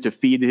willingness to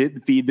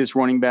feed this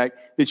running back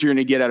that you're going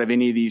to get out of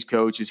any of these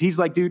coaches. He's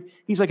like,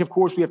 of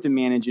course we have to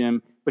manage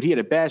him, but he had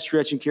a bad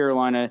stretch in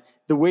Carolina.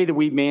 The way that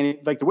we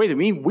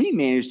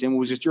managed him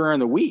was just during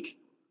the week.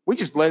 We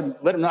just let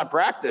him not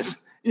practice,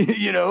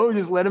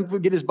 just let him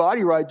get his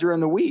body right during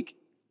the week.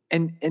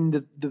 And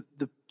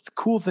the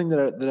cool thing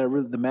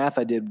the math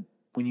I did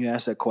when you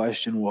asked that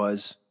question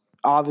was,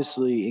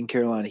 obviously in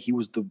Carolina he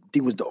was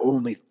the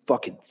only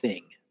fucking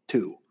thing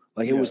too.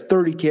 Like it was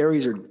 30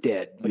 carries or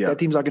dead. Like that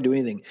team's not gonna do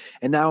anything.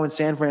 And now in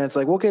San Fran, it's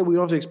like, okay, we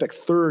don't have to expect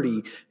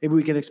 30. Maybe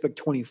we can expect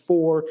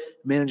 24.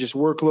 Manage his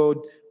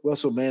workload. We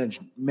also manage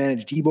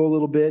Debo a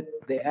little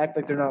bit. They act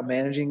like they're not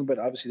managing, but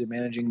obviously they're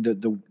managing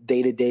the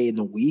day-to-day in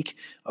the week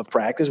of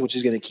practice, which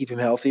is going to keep him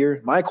healthier.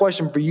 My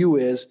question for you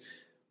is,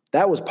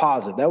 that was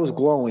positive. That was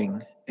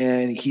glowing.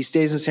 And he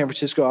stays in San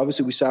Francisco.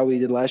 Obviously, we saw what he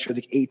did last year, I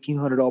think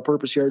 1,800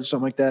 all-purpose yards or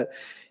something like that.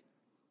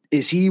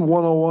 Is he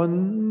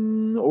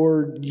 101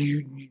 or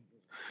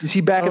is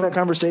he back in that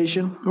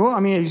conversation? Well,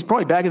 I mean, he's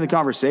probably back in the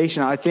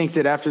conversation. I think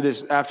that after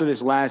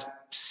this last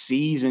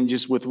season,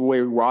 just with the way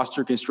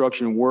roster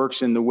construction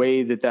works and the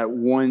way that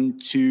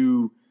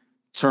 1-2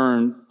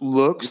 turn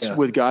looks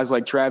with guys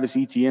like Travis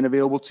Etienne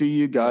available to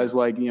you, guys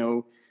like,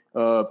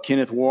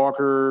 Kenneth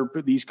Walker,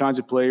 these kinds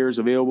of players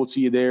available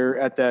to you there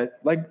at that.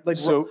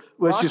 So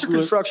let's roster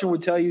construction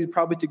would tell you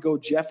probably to go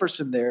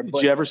Jefferson there.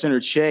 But Jefferson or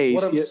Chase.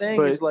 What I'm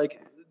saying is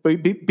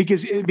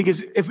because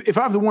if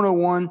I have the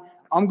 101,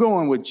 I'm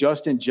going with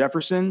Justin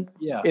Jefferson.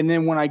 Yeah. And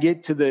then when I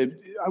get to the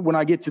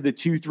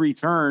 2-3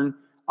 turn,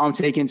 I'm going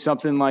to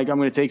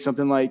take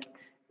something like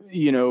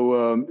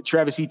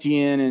Travis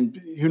Etienne,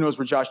 and who knows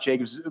where Josh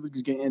Jacobs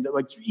is going to end up,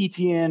 like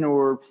Etienne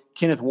or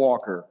Kenneth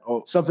Walker,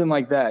 something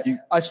like that.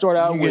 I start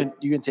out with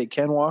you can take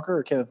Ken Walker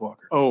or Kenneth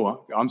Walker.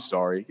 Oh, I'm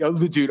sorry,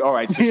 dude. All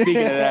right. So speaking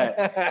of that,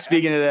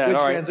 good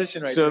all right.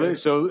 Transition right there.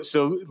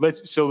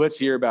 Let's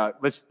hear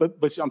about let's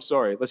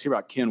hear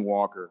about Ken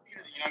Walker.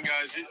 Young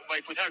guys,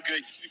 like with how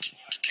good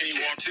Kenny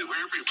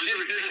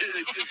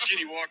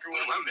Walker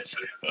was.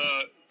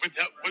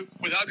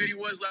 With how good he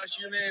was last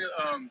year, man.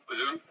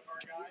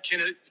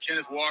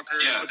 Kenneth Walker.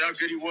 Yeah. With how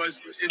good he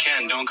was.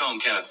 Ken, don't call him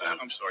Kenneth, man.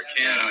 I'm sorry,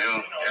 Ken.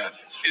 Yeah.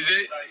 He's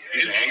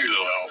an angry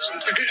little elf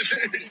sometimes.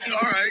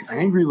 All right.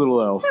 Angry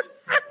little elf.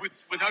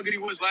 With how good he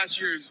was last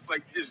year, is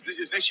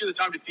next year the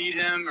time to feed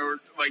him, or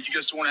like you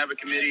guys still want to have a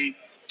committee?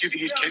 Do you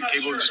think he's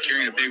capable of just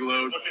carrying a big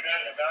load?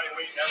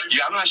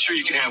 Yeah, I'm not sure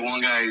you can have one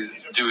guy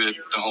do it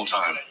the whole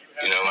time.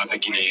 I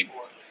think you need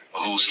a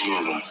whole slew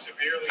of them.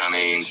 I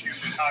mean,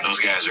 those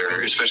guys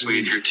are, especially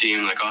if you're a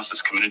team like us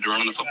that's committed to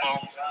running the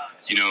football,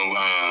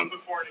 I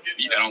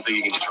don't think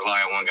you can just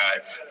rely on one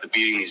guy. The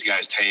beating these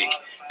guys take,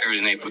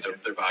 everything they put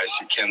their bodies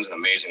through. Ken's an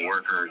amazing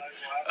worker,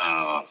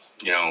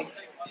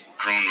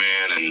 grown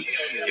man, and,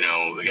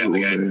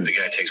 the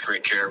guy takes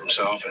great care of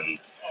himself, and,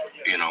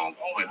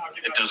 but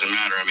it doesn't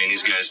matter. I mean,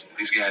 these guys,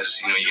 you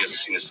guys have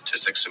seen the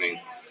statistics. I mean,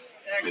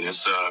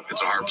 it's a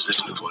hard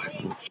position to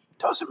play.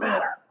 Doesn't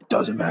matter.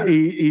 Doesn't matter.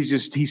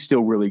 He's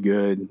still really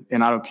good,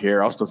 and I don't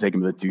care. I'll still take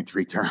him to the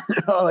 2-3 turn.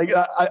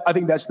 I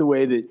think that's the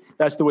way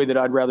that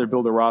I'd rather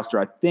build a roster.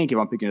 I think if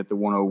I'm picking at the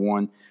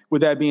 101.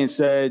 With that being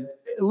said,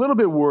 a little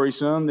bit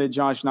worrisome that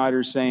John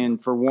Schneider's saying,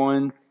 for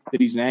one, that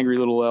he's an angry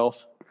little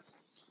elf.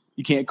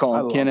 You can't call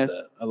him Kenneth.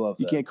 I love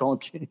that. You can't call him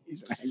Kenneth.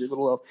 He's an angry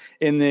little elf.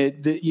 And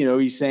that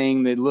he's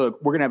saying that,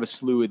 look, we're gonna have a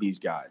slew of these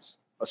guys,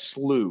 a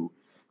slew,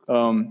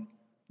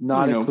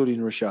 not including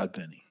Rashad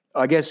Penny.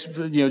 I guess,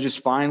 just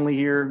finally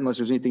here, unless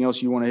there's anything else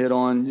you want to hit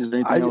on. Is there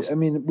anything else? I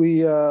mean,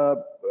 we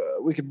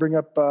could bring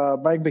up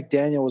Mike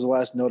McDaniel was the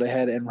last note I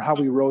had, and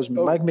Howie Roseman.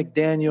 Oh, Mike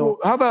McDaniel.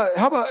 Well,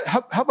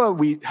 how about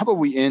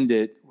we end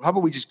it? How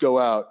about we just go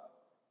out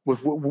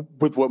with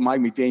what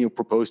Mike McDaniel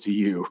proposed to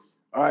you?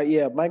 All right,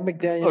 yeah, Mike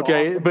McDaniel.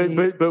 Okay,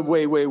 but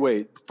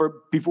wait.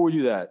 Before we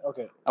do that,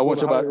 okay, I want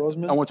to talk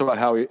about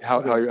Howie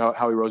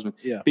Howie Roseman.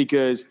 Yeah,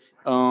 because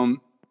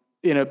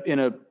in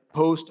a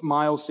post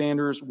Miles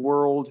Sanders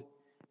world,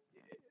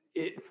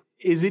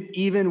 is it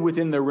even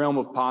within the realm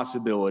of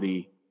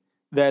possibility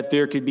that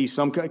there could be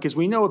some, because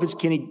we know if it's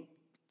Kenny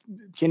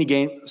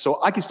Gain,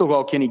 so I can still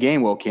call Kenny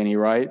Gainwell Kenny,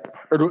 right?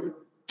 Or do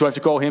I have to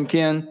call him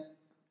Ken?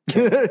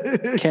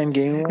 Ken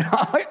Gainwell?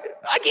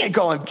 I can't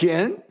call him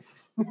Ken.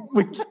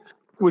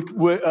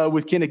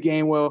 With Kenneth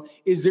Gainwell,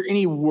 is there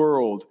any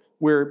world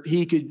where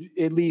he could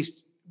at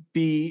least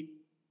be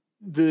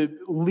the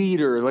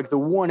leader, like the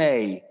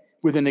 1A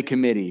within the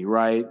committee,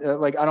 right?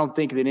 I don't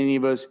think that any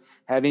of us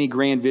have any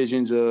grand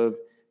visions of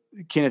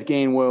Kenneth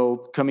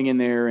Gainwell coming in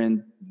there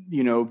and,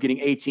 getting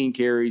 18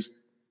 carries,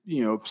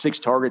 6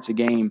 targets a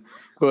game.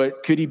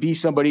 But could he be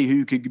somebody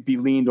who could be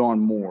leaned on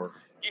more?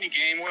 Kenny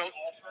Gainwell.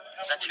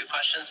 Is that 2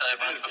 questions that I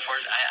wrote before?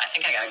 I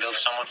think I got to go with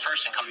someone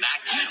first and come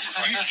back to you.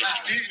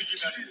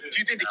 Do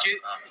you think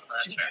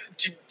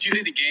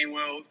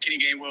Kenny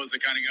Gainwell is the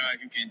kind of guy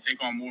who can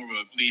take on more of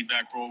a lead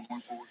back role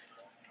going forward?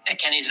 Yeah,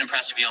 Kenny's an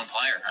impressive young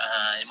player.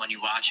 And when you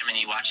watch him and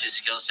you watch his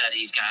skill set,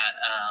 he's got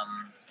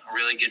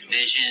really good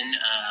vision.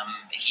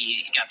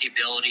 He's got the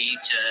ability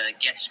to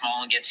get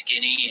small and get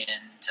skinny,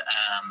 and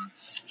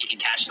he can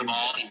catch the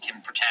ball. He can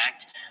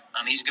protect.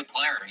 He's a good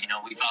player.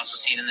 We've also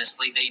seen in this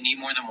league that you need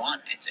more than one.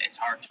 It's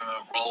hard to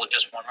roll with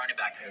just one running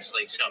back in this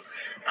league. So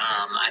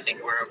I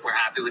think we're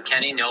happy with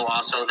Kenny. Know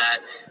also that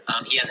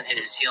he hasn't hit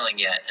his ceiling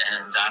yet,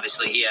 and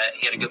obviously he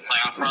had a good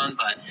playoff run.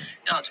 But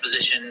it's a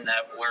position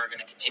that we're going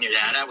to continue to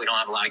add at. We don't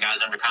have a lot of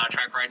guys under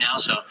contract right now,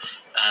 so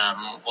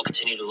we'll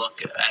continue to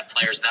look at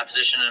players in that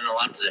position and a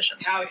lot of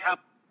positions.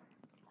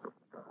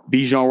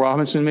 Bijan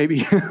Robinson,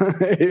 maybe.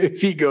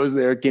 If he goes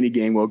there, Kenny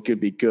Gainwell could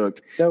be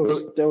cooked. That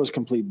was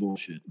complete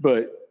bullshit.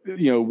 But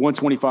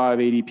 125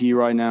 ADP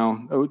right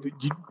now. Do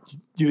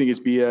you think it's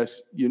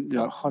BS?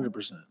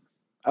 100%.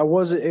 I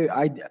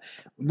wasn't.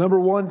 Number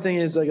one thing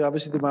is,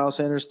 obviously the Miles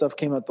Sanders stuff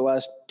came out the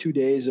last 2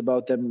 days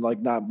about them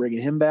not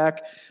bringing him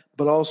back,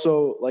 but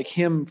also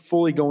him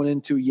fully going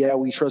into,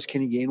 we trust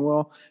Kenny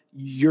Gainwell.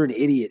 You're an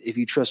idiot if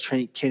you trust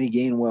Kenny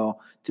Gainwell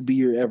to be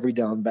your every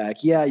down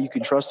back. Yeah, you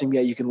can trust him.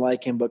 Yeah, you can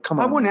like him, but come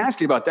on. I wasn't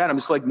asking about that. I'm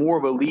just more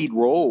of a lead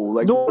role.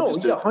 No,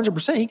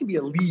 100%. He can be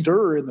a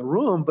leader in the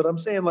room, but I'm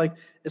saying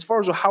as far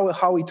as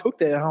how he took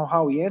that and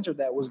how he answered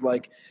that was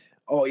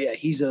oh yeah,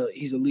 he's a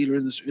leader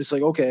in this. It's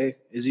okay,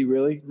 is he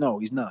really? No,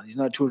 he's not. He's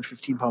not a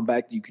 215-pound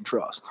back that you can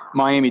trust.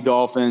 Miami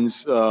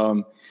Dolphins.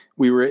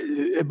 We were.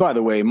 By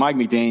the way, Mike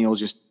McDaniel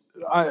just.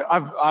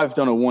 I've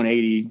done a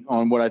 180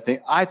 on what I think.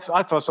 I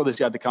saw this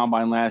guy at the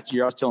combine last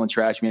year. I was telling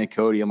Trash Man and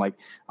Cody, I'm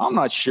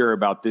not sure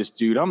about this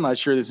dude. I'm not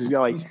sure this is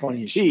he's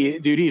funny as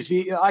shit.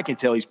 I can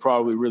tell he's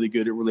probably really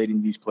good at relating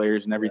to these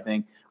players and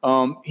everything.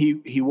 Yeah.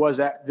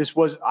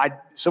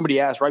 Somebody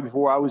asked right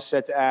before I was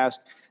set to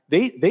ask.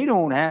 They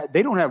don't have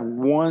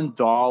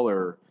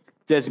 $1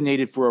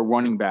 designated for a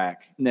running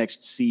back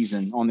next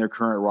season on their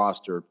current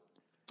roster.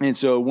 And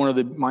so one of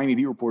the Miami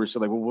beat reporters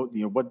said, what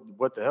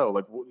the hell?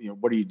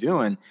 What are you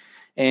doing?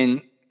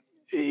 And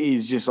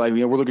he's just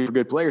we're looking for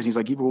good players. And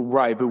he's well,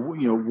 right, but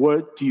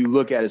what do you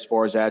look at as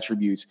far as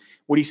attributes?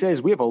 What he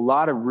says, we have a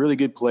lot of really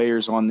good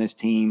players on this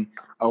team,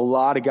 a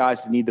lot of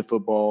guys that need the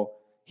football.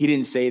 He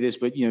didn't say this,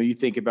 but you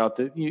think about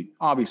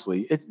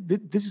obviously this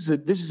is a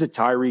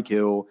Tyreek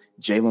Hill,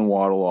 Jalen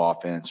Waddle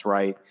offense,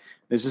 right?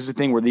 This is the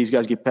thing where these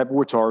guys get peppered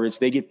with targets.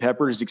 They get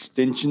peppered as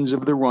extensions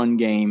of the run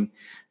game.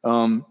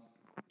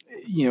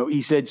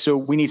 He said, so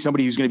we need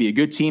somebody who's going to be a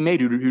good teammate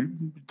who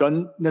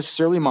doesn't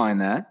necessarily mind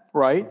that,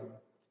 right?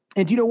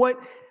 And you know what?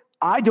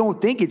 I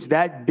don't think it's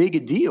that big a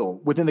deal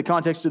within the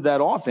context of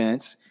that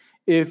offense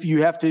if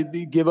you have to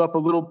give up a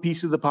little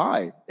piece of the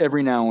pie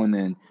every now and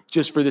then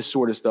just for this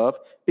sort of stuff.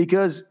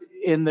 Because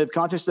in the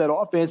context of that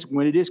offense,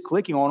 when it is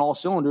clicking on all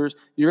cylinders,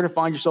 you're going to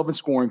find yourself in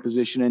scoring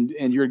position and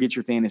you're going to get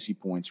your fantasy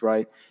points,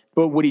 right?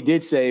 But what he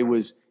did say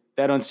was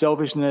that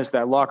unselfishness,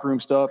 that locker room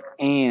stuff,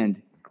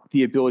 and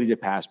the ability to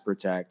pass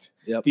protect,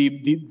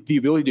 the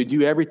ability to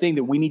do everything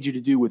that we need you to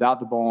do without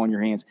the ball in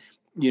your hands.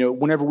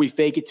 whenever we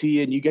fake it to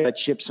you and you got to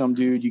chip some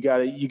dude, you got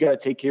to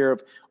take care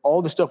of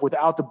all the stuff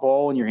without the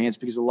ball in your hands,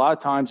 because a lot of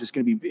times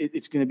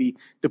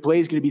the play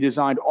is going to be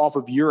designed off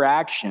of your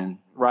action,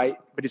 right?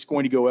 But it's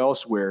going to go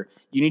elsewhere.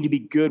 You need to be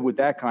good with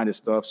that kind of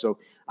stuff. So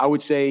I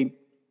would say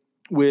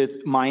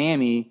with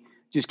Miami,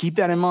 just keep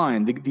that in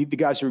mind. The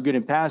guys who are good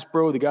in pass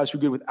pro, the guys who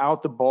are good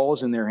without the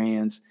balls in their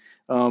hands,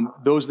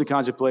 those are the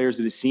kinds of players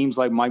that it seems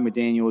like Mike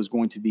McDaniel is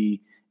going to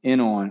be in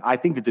on. I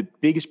think that the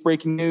biggest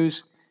breaking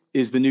news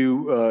is the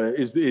new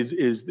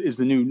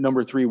the new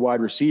number 3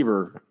 wide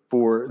receiver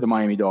for the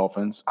Miami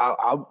Dolphins.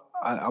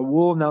 I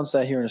will announce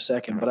that here in a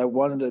second, but I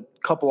wanted to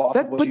couple off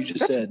what you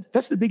just said.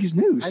 That's the biggest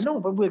news. I know,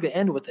 but we're going to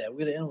end with that. We're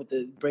going to end with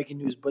the breaking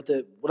news. But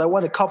what I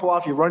wanted to couple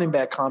off your running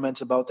back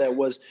comments about that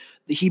was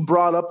that he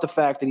brought up the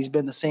fact that he's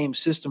been in the same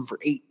system for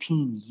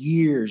 18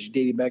 years,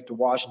 dating back to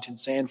Washington,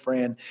 San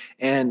Fran,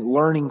 and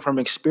learning from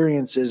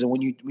experiences. And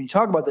when you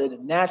talk about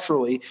that,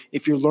 naturally,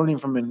 if you're learning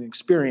from an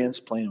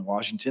experience playing in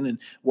Washington and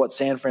what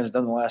San Fran has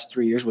done the last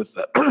 3 years with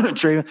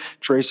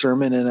Trey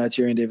Sermon and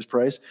Tyrion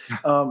Davis-Price,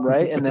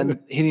 right? And then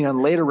hitting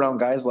on later round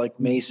guys like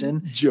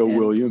Mason, Joe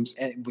Williams,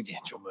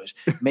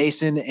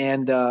 Mason,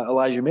 and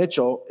Elijah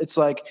Mitchell. It's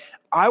like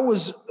I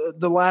was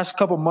the last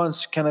couple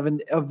months kind of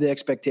of the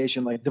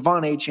expectation, like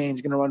Devon Achane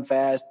is going to run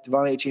fast.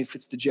 Devon Achane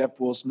fits the Jeff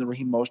Wilson, the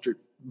Raheem Mostert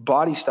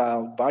body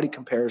style, body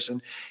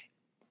comparison.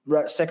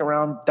 Second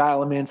round,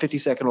 dial him in,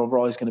 52nd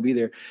overall, he's going to be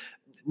there.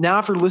 Now,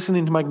 after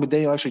listening to Mike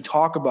McDaniel actually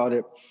talk about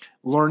it,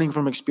 learning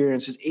from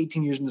experiences,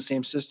 18 years in the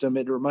same system,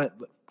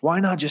 why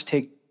not just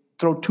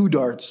throw 2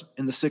 darts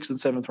in the 6th and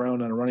 7th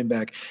round on a running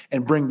back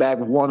and bring back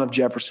one of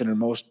Jeff Wilson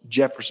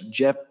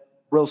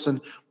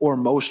or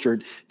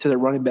Mostert to the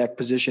running back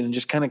position and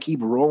just kind of keep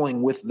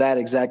rolling with that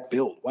exact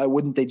build? Why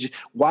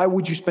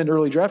would you spend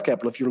early draft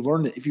capital if you've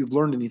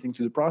learned anything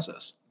through the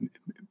process?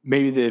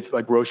 Maybe if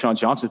like Roschon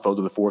Johnson fell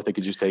to the 4th, they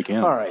could just take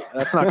him. All right.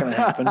 That's not going to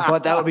happen,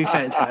 but that would be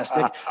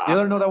fantastic. The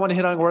other note I want to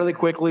hit on really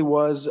quickly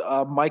was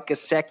Mike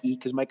Gesicki,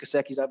 because Mike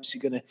Gesicki is obviously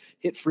going to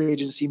hit free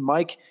agency.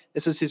 Mike,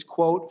 this is his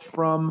quote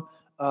from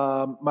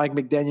Mike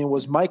McDaniel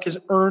was, "Mike has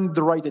earned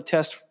the right to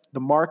test the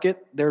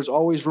market. There's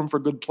always room for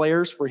good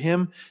players. For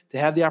him to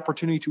have the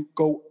opportunity to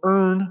go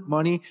earn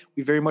money,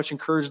 we very much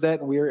encourage that,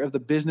 and we are of the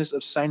business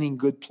of signing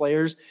good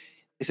players."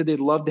 They said they'd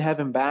love to have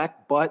him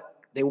back, but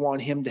they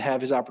want him to have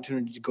his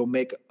opportunity to go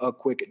make a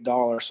quick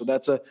dollar. So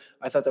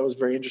I thought that was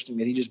very interesting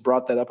that he just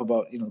brought that up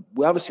about,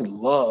 we obviously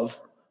love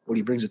what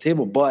he brings to the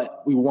table,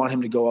 but we want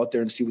him to go out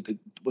there and see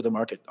what the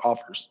market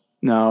offers.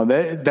 No,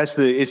 that's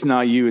it's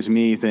not you, it's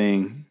me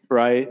thing,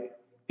 right?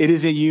 It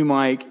isn't you,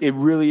 Mike. It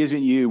really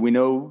isn't you. We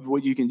know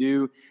what you can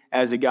do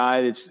as a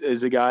guy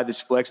that's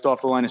flexed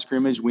off the line of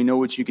scrimmage. We know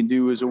what you can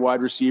do as a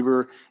wide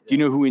receiver. Do you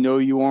know who we know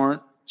you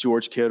aren't?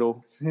 George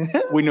Kittle.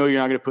 We know you're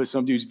not going to put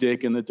some dude's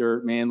dick in the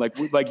dirt, man. Like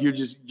you're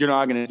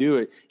not going to do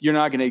it. You're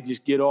not going to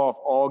just get off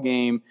all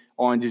game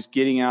on just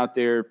getting out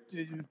there,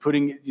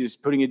 putting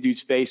a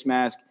dude's face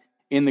mask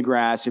in the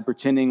grass and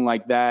pretending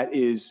like that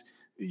is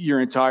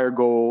your entire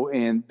goal,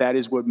 and that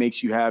is what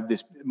makes you have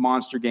this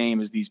monster game,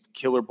 is these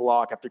killer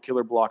block after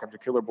killer block after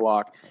killer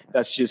block.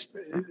 That's just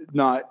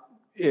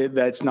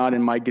that's not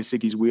in Mike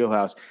Gesicki's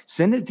wheelhouse.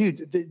 Send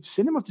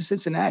him up to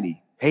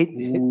Cincinnati.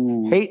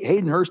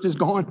 Hayden Hurst is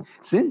gone.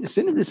 Send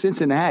him to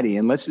Cincinnati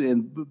and let's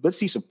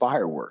see some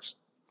fireworks.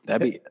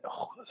 That'd be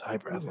that's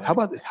hyper. How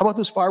about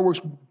those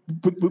fireworks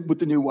with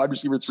the new wide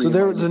receiver 3? So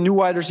there was a new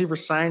wide receiver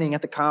signing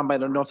at the combine. I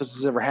don't know if this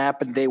has ever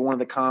happened. Day one of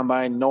the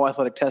combine, no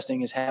athletic testing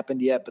has happened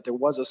yet, but there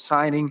was a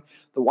signing.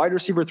 The wide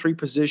receiver 3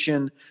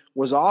 position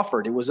was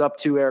offered. It was up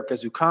to Eric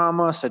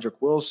Ezukama, Cedric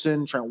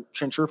Wilson,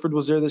 Trent Sherford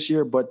was there this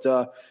year, but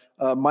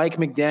Mike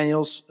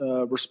McDaniels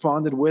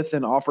responded with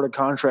and offered a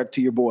contract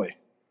to your boy.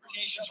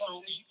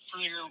 For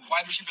your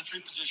wide receiver 3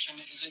 position,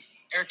 is it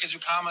Eric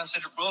Ezukama and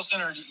Cedric Wilson,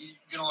 or are you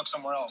going to look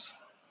somewhere else?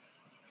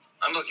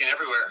 I'm looking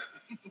everywhere.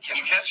 Can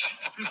you catch?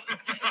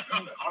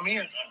 I'm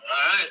here. All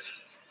right.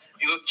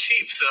 You look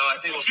cheap, so I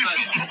think we'll sign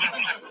you.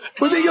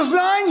 But they can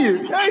sign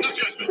you.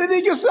 Hey,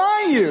 they can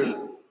sign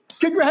you.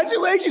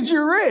 Congratulations,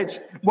 you're rich.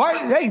 Why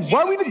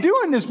are we even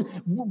doing this?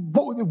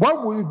 Why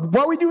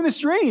are we doing the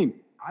stream?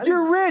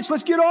 You're rich.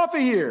 Let's get off of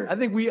here.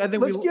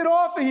 Let's get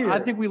off of here. I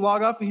think we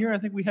log off of here. I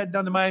think we head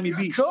down to Miami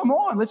Beach. Come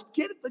on, let's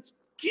get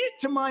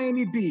to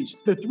Miami Beach.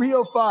 The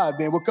 305,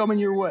 man. We're coming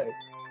your way.